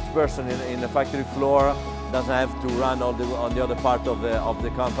person in the factory floor doesn't have to run on the other part of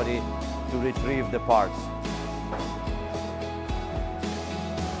the company to retrieve the parts.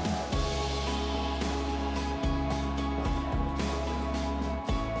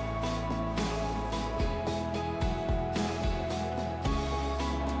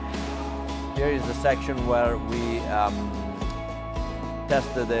 Here is the section where we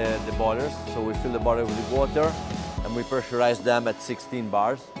test the boilers. So we fill the boiler with water and we pressurize them at 16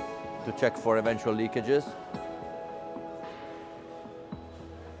 bars to check for eventual leakages.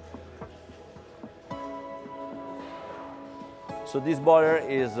 So this boiler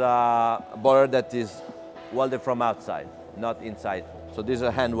is a boiler that is welded from outside, not inside. So these are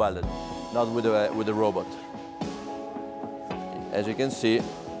hand welded, not with a robot. As you can see,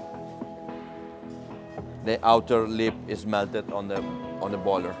 the outer lip is melted on the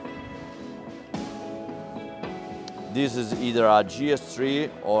boiler. This is either a GS3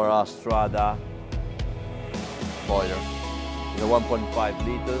 or a Strada boiler. It's a 1.5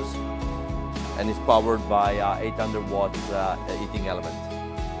 liters and it's powered by 800 watts heating element.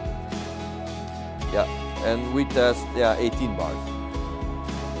 Yeah, and we test 18 bars.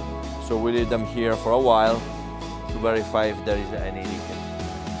 So we leave them here for a while to verify if there is any leakage.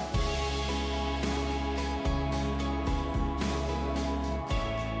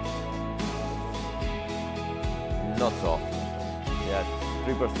 Not so. Yeah,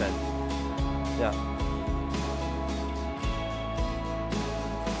 3%. Yeah.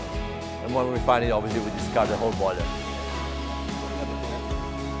 And when we find it, obviously we discard the whole boiler.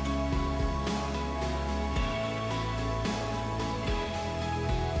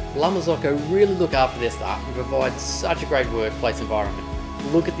 La Marzocco really look after their staff and provide such a great workplace environment.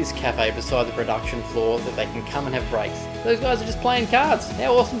 Look at this cafe beside the production floor that they can come and have breaks. Those guys are just playing cards.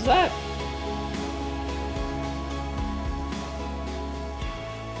 How awesome is that?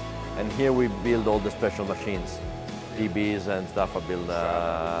 And here we build all the special machines. PBs and stuff are built,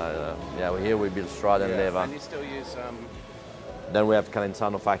 here we build Strada and Leva. And you still use... Then we have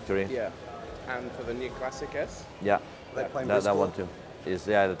Calenzano factory. Yeah, and for the new Classic S? Yeah, that one too. Is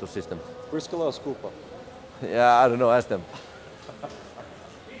the two systems. Briscola or Scupa? Yeah, I don't know, ask them.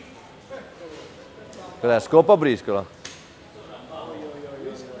 Scopa or Briscola?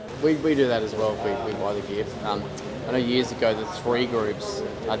 We do that as well if we buy the gear. I know years ago the three groups,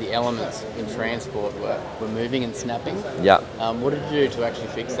 the elements in transport were moving and snapping. Yeah. What did you do to actually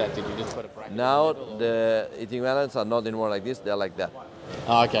fix that? Did you just put a brake? Now the heating elements are not anymore like this, they're like that.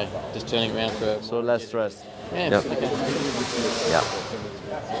 Oh, okay. Just turning around for... So less stress. Yeah. Okay. Yeah.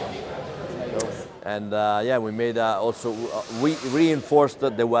 And we made also, we reinforced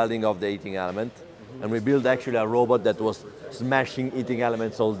the welding of the heating element. And we built actually a robot that was smashing heating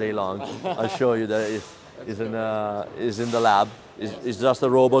elements all day long. I'll show you that is in the lab. It's just a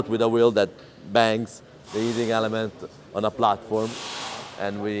robot with a wheel that bangs the heating element on a platform.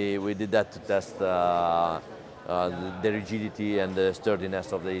 And we did that to test the rigidity and the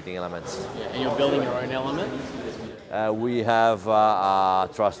sturdiness of the heating elements. Yeah, and you're building your own element? We have a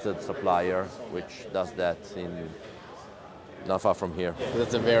trusted supplier which does that not far from here.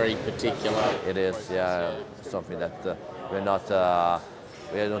 That's a very particular... It is, yeah, something that we're not,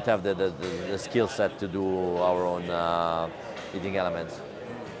 we don't have the skill set to do our own heating elements.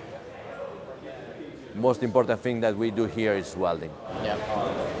 The most important thing that we do here is welding. Yeah.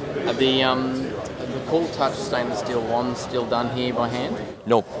 Are the Cool Touch stainless steel wands still done here by hand?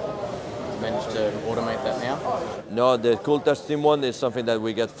 No. Managed to automate that now? No, the Cool Touch steam one is something that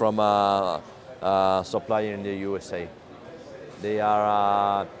we get from a supplier in the USA. They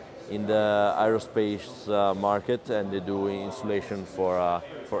are in the aerospace market and they do insulation for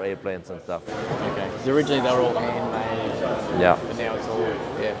airplanes and stuff. Okay. Because originally they were all handmade. Yeah. But now it's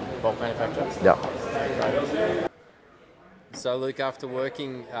all bulk manufactured. Yeah. So Luke, after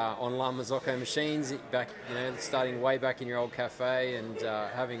working on La Marzocco machines back, starting way back in your old cafe and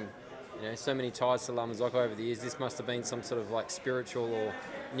having so many ties to La Marzocco over the years, this must have been some sort of like spiritual or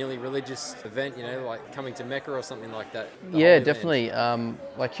nearly religious event, like coming to Mecca or something like that. Yeah, definitely.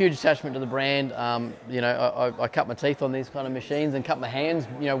 Like huge attachment to the brand. I cut my teeth on these kind of machines and cut my hands,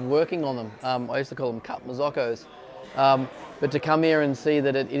 working on them. I used to call them cut Marzoccos. But to come here and see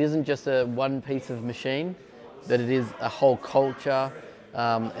that it isn't just a one piece of machine, that it is a whole culture,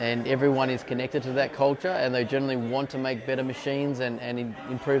 and everyone is connected to that culture, and they generally want to make better machines and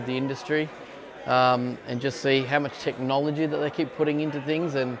improve the industry, and just see how much technology that they keep putting into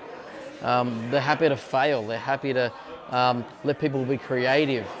things, and they're happy to fail. They're happy to let people be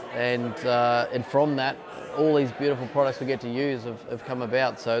creative, and from that, all these beautiful products we get to use have come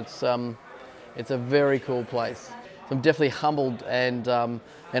about. So it's a very cool place. So I'm definitely humbled and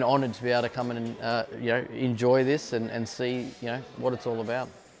honoured to be able to come in and enjoy this and see what it's all about.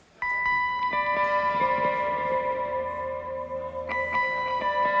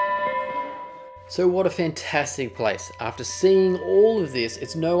 So what a fantastic place. After seeing all of this,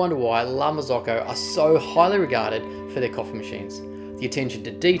 it's no wonder why La Marzocco are so highly regarded for their coffee machines. The attention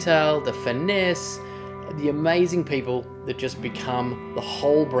to detail, the finesse, the amazing people that just become the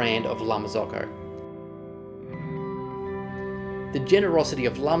whole brand of La Marzocco. The generosity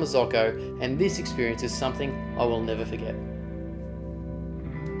of La Marzocco and this experience is something I will never forget.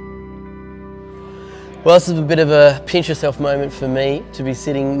 Well, this is a bit of a pinch yourself moment for me to be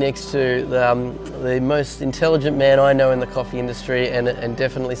sitting next to the most intelligent man I know in the coffee industry, and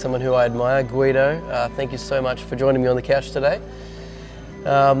definitely someone who I admire, Guido. Thank you so much for joining me on the couch today.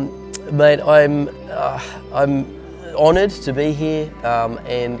 Mate, I'm honoured to be here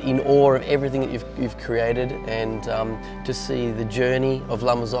and in awe of everything that you've created, and to see the journey of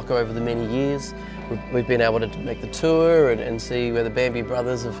La Marzocco over the many years. We've been able to make the tour and see where the Bambi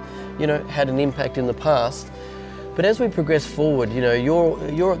brothers have, had an impact in the past. But as we progress forward,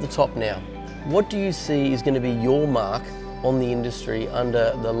 you're at the top now. What do you see is going to be your mark on the industry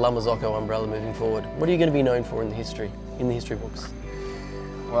under the La Marzocco umbrella moving forward? What are you going to be known for in the history books?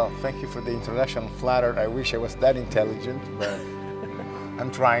 Well, thank you for the introduction. I'm flattered. I wish I was that intelligent, but I'm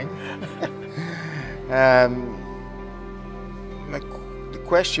trying. The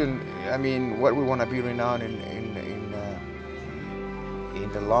question, I mean, what we want to be renowned in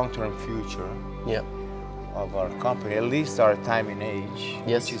the long-term future of our company, at least our time and age,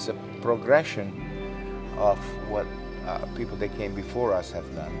 which is a progression of what people that came before us have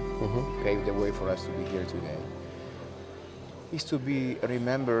done, paved the way for us to be here today, is to be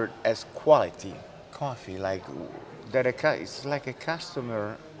remembered as quality coffee, like that. It's like a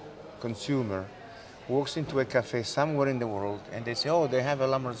consumer walks into a cafe somewhere in the world and they say, oh, they have a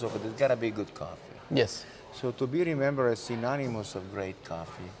La Marzocco, there's got to be good coffee. Yes. So to be remembered as synonymous of great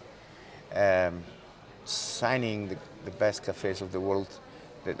coffee, signing the best cafes of the world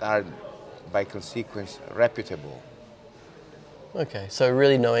that are, by consequence, reputable. Okay, so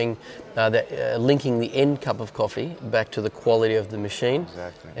really knowing that linking the end cup of coffee back to the quality of the machine,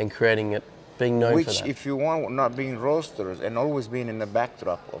 and creating it, being known for that. Which, if you want, not being roasters and always being in the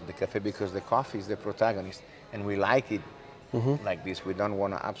backdrop of the cafe, because the coffee is the protagonist, and we like it like this. We don't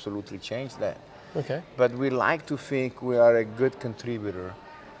want to absolutely change that. Okay. But we like to think we are a good contributor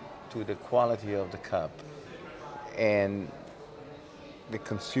to the quality of the cup and the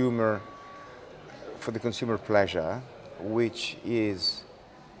consumer, for the consumer pleasure, which is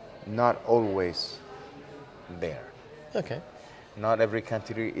not always there. Okay. Not every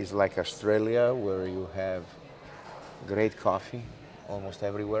country is like Australia, where you have great coffee almost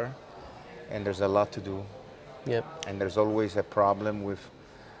everywhere, and there's a lot to do. Yep. And there's always a problem with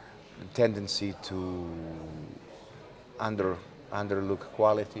the tendency to underlook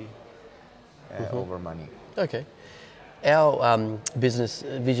quality over money. Okay. Our business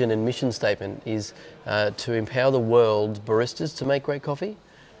vision and mission statement is to empower the world's baristas to make great coffee,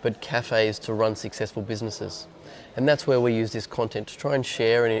 but cafes to run successful businesses. And that's where we use this content to try and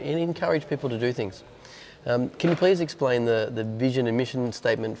share and encourage people to do things. Can you please explain the vision and mission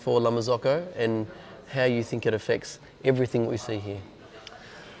statement for La Marzocco and how you think it affects everything we see here?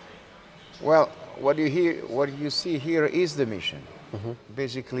 Well, what you see here is the mission.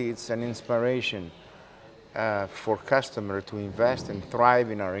 Basically, it's an inspiration for customers to invest and thrive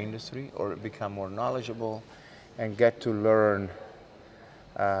in our industry, or become more knowledgeable and get to learn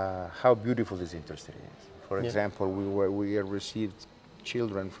how beautiful this industry is. For example, we have received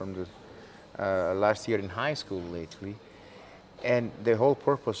children from the last year in high school lately, and the whole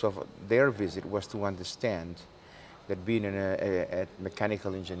purpose of their visit was to understand that being a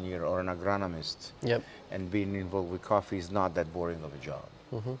mechanical engineer or an agronomist and being involved with coffee is not that boring of a job.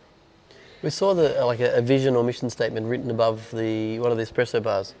 We saw like a vision or mission statement written above one of the espresso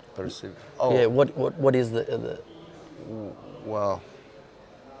bars. Oh. Yeah. What is the? Well,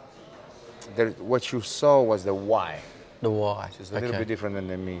 what you saw was the why. The why. It's a little bit different than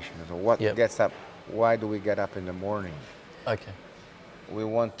the mission. So what gets up? Why do we get up in the morning? Okay. We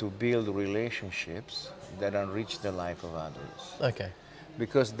want to build relationships that enrich the life of others. Okay.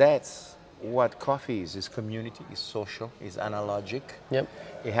 Because that's what coffee is community, is social, is analogic. Yep.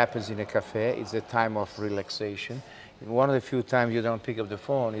 It happens in a cafe, it's a time of relaxation. One of the few times you don't pick up the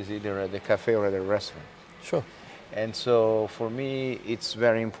phone is either at the cafe or at a restaurant. Sure. And so for me, it's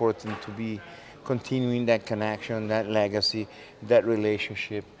very important to be continuing that connection, that legacy, that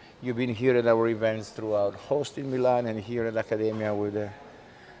relationship. You've been here at our events throughout, host in Milan and here at Accademia with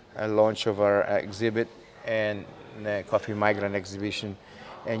a launch of our exhibit and the Coffee Migrant exhibition.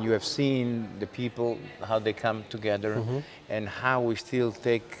 And you have seen the people, how they come together and how we still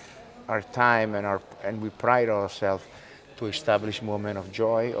take our time and we pride ourselves to establish a moment of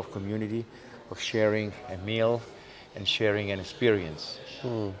joy, of community, of sharing a meal and sharing an experience.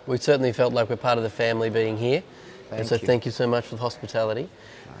 We certainly felt like we're part of the family being here. Thank you so much for the hospitality.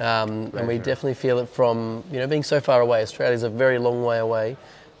 And we definitely feel it from, being so far away. Australia's a very long way away,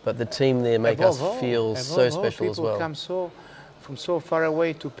 but the team there make us feel so special as well. People come from so far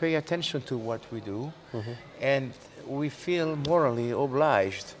away to pay attention to what we do, and we feel morally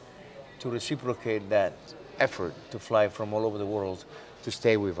obliged to reciprocate that effort to fly from all over the world to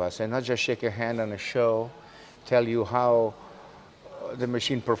stay with us and not just shake a hand on a show, tell you how the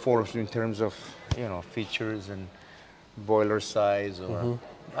machine performs in terms of features and boiler size. Or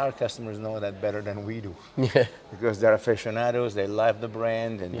our customers know that better than we do, because they're aficionados, they love the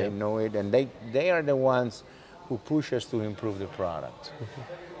brand and they know it, and they are the ones who push us to improve the product.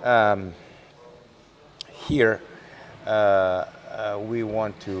 Here, we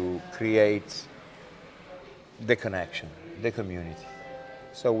want to create the connection, the community.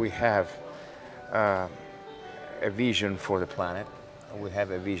 So we have a vision for the planet. We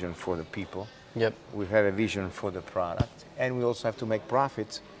have a vision for the people. Yep. We have a vision for the product. And we also have to make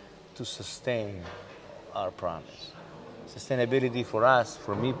profits to sustain our promise. Sustainability for us,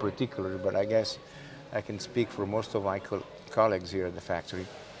 for me particularly, but I guess I can speak for most of my colleagues here at the factory,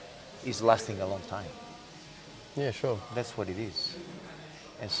 is lasting a long time. Yeah, sure. That's what it is.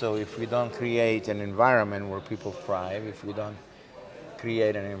 And so if we don't create an environment where people thrive, if we don't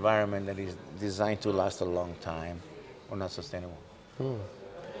create an environment that is designed to last a long time, we're not sustainable.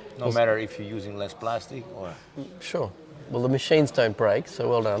 No matter if you're using less plastic or... Sure. Well, the machines don't break, so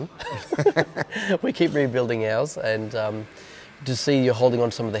well done. We keep rebuilding ours, and to see you're holding on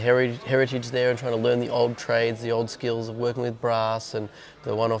to some of the heritage there and trying to learn the old trades, the old skills of working with brass and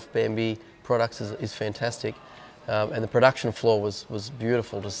the one-off Bambi products is fantastic. And the production floor was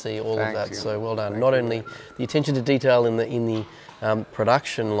beautiful to see all of that, so well done. Not only the attention to detail in the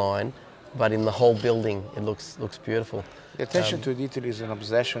production line, but in the whole building, it looks beautiful. The attention to detail is an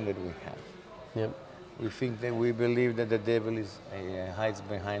obsession that we have. Yep. We believe that the devil hides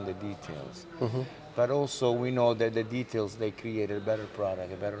behind the details. But also we know that the details, they create a better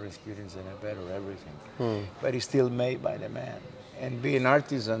product, a better experience, and a better everything. But it's still made by the man. And being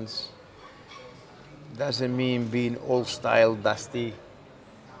artisans doesn't mean being old style, dusty.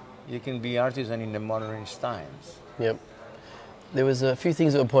 You can be artisan in the modern times. Yep. There was a few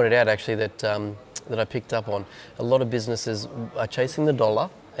things that were pointed out actually that that I picked up on. A lot of businesses are chasing the dollar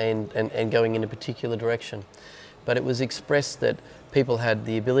and going in a particular direction. But it was expressed that people had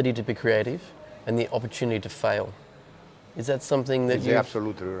the ability to be creative and the opportunity to fail. Is that something that you're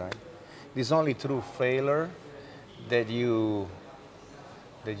absolutely right. It's only through failure that you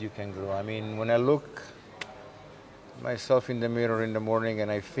can grow. I mean, when I look myself in the mirror in the morning and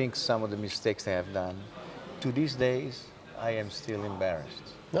I think some of the mistakes I have done, to these days, I am still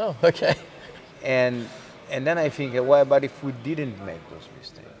embarrassed. Oh, okay. And then I think, well, but if we didn't make those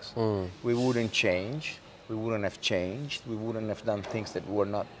mistakes, we wouldn't change, we wouldn't have changed, we wouldn't have done things that were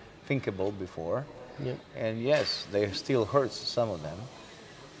not thinkable before. Yep. And yes, they still hurt, some of them,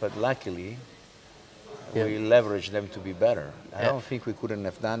 but luckily, we leverage them to be better. I don't think we couldn't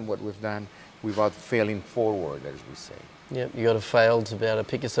have done what we've done without failing forward, as we say. Yeah, you got to fail to be able to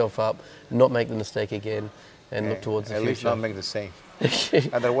pick yourself up, not make the mistake again, and look towards the future. At least not make the same.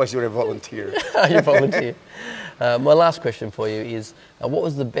 Otherwise, you're a volunteer. You're a volunteer. My last question for you is, what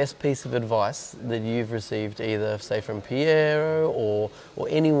was the best piece of advice that you've received, either, say, from Piero or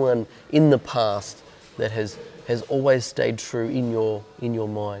anyone in the past that has always stayed true in your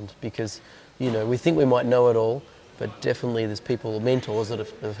mind? Because, you know, we think we might know it all, but definitely there's people, mentors that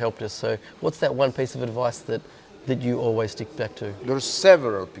have helped us. So what's that one piece of advice that you always stick back to? There are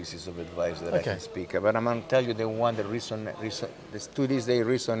several pieces of advice that I can speak of, but I'm going to tell you the one that to this day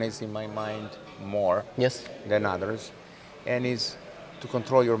resonates in my mind more than others, and is to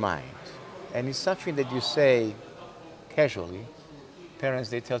control your mind. And it's something that you say casually. Parents,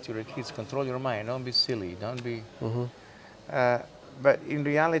 they tell to their kids, control your mind, don't be silly, don't be... But in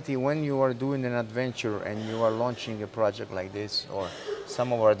reality, when you are doing an adventure and you are launching a project like this, or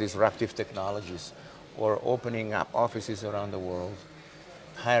some of our disruptive technologies, or opening up offices around the world,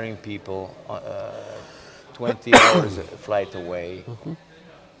 hiring people 20 hours a flight away,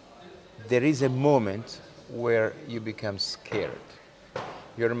 there is a moment where you become scared.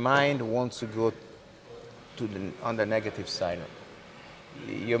 Your mind wants to go on the negative side.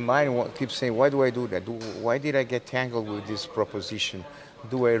 Your mind keeps saying, why do I do that? Why did I get tangled with this proposition?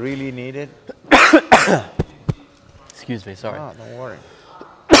 Do I really need it? Excuse me, sorry. Oh, don't worry.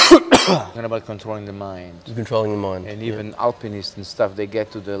 It's not about controlling the mind. Controlling the mind. And even alpinists and stuff, they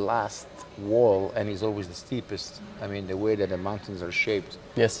get to the last wall and it's always the steepest. I mean, the way that the mountains are shaped,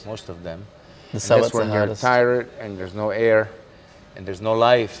 most of them. That's when you're tired and there's no air and there's no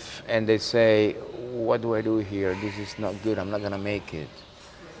life. And they say, what do I do here? This is not good. I'm not going to make it.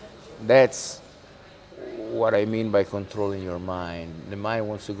 That's what I mean by controlling your mind. The mind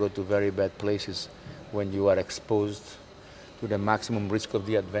wants to go to very bad places when you are exposed to the maximum risk of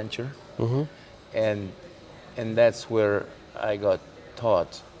the adventure. And that's where I got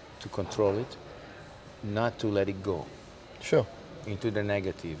taught to control it, not to let it go. Sure. Into the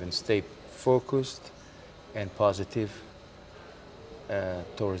negative and stay focused and positive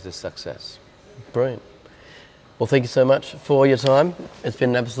towards the success. Brilliant. Well, thank you so much for your time. It's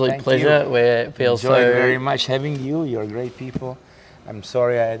been an absolute pleasure. We feel enjoyed very much having you. You're great people. I'm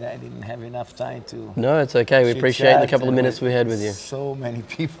sorry I didn't have enough time to... No, it's okay. We appreciate the couple of minutes we had with you. So many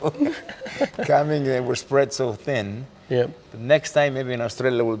people coming, they were spread so thin. Yep. But next time, maybe in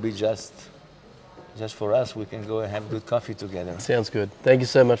Australia, will be just for us. We can go and have good coffee together. Sounds good. Thank you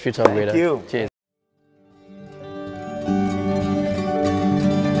so much for your time, Guido. Thank you. Cheers.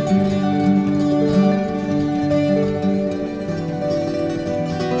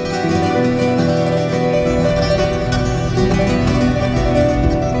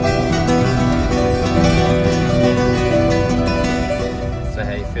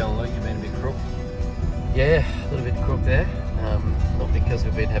 because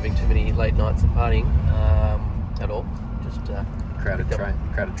we've been having too many late nights and partying at all. Just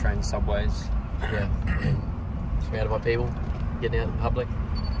crowded train subways. Yeah, and surrounded by people, getting out in public.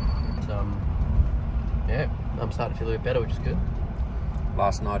 But, yeah, I'm starting to feel a bit better, which is good.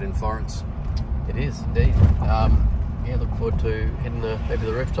 Last night in Florence. It is indeed. Yeah, look forward to heading to maybe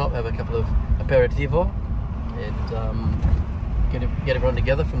the rooftop, have a couple of aperitivo, and get everyone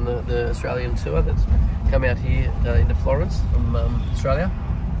together from the Australian tour that's come out here into Florence from Australia,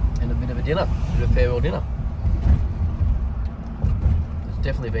 and a bit of a dinner, a bit of a farewell dinner. It's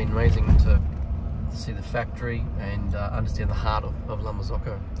definitely been amazing to see the factory and understand the heart of La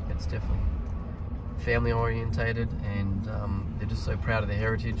Marzocco. It's definitely family orientated, and they're just so proud of their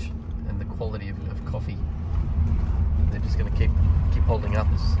heritage and the quality of coffee. They're just going to keep holding up.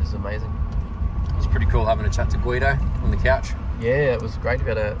 This is amazing. It was pretty cool having a chat to Guido on the couch. Yeah, it was great to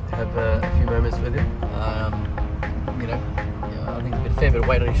be able to have a few moments with him. You know, I think a fair bit of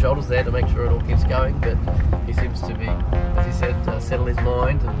weight on his shoulders there to make sure it all keeps going, but he seems to be, as he said, settle his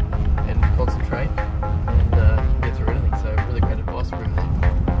mind and concentrate and get through anything. So really great advice from him there.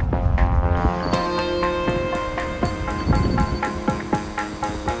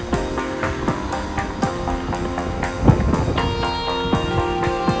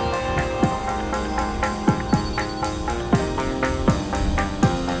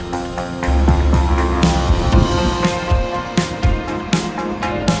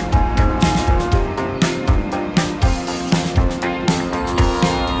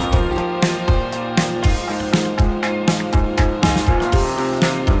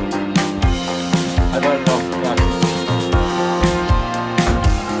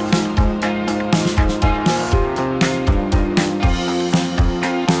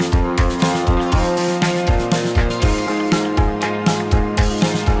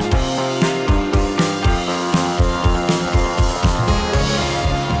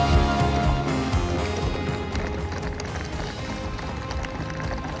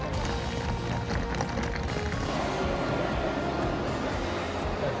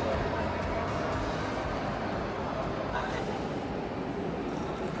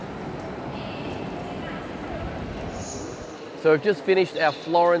 So we've just finished our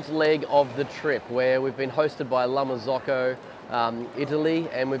Florence leg of the trip, where we've been hosted by La Marzocco Italy,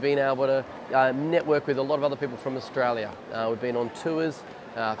 and we've been able to network with a lot of other people from Australia. We've been on tours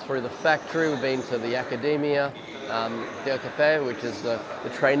through the factory, we've been to the Accademia del Caffe, which is the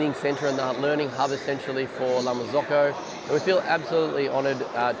training centre and the learning hub essentially for La Marzocco, and we feel absolutely honoured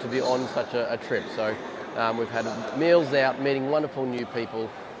to be on such a trip. So we've had meals out, meeting wonderful new people,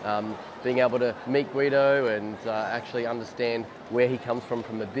 being able to meet Guido and actually understand where he comes from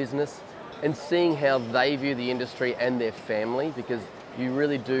a business, and seeing how they view the industry and their family, because you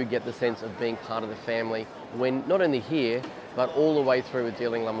really do get the sense of being part of the family when not only here, but all the way through with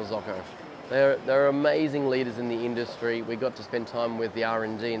dealing La Marzocco. They're amazing leaders in the industry. We got to spend time with the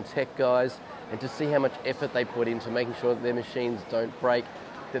R&D and tech guys, and to see how much effort they put into making sure that their machines don't break,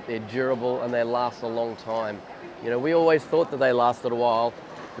 that they're durable and they last a long time. You know, we always thought that they lasted a while,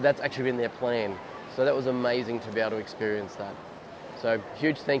 but that's actually been their plan. So that was amazing to be able to experience that. So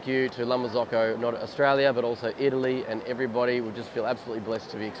huge thank you to La Marzocco, not Australia, but also Italy and everybody. We just feel absolutely blessed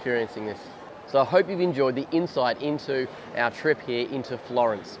to be experiencing this. So I hope you've enjoyed the insight into our trip here into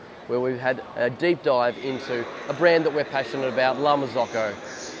Florence, where we've had a deep dive into a brand that we're passionate about, La Marzocco.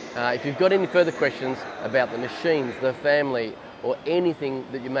 If you've got any further questions about the machines, the family, or anything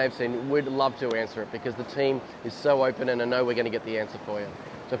that you may have seen, we'd love to answer it, because the team is so open and I know we're going to get the answer for you.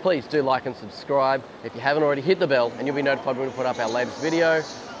 So please do like and subscribe. If you haven't already, hit the bell and you'll be notified when we put up our latest video.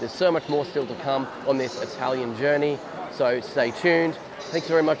 There's so much more still to come on this Italian journey, so stay tuned. Thanks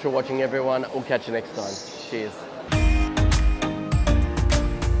very much for watching, everyone. We'll catch you next time. Cheers.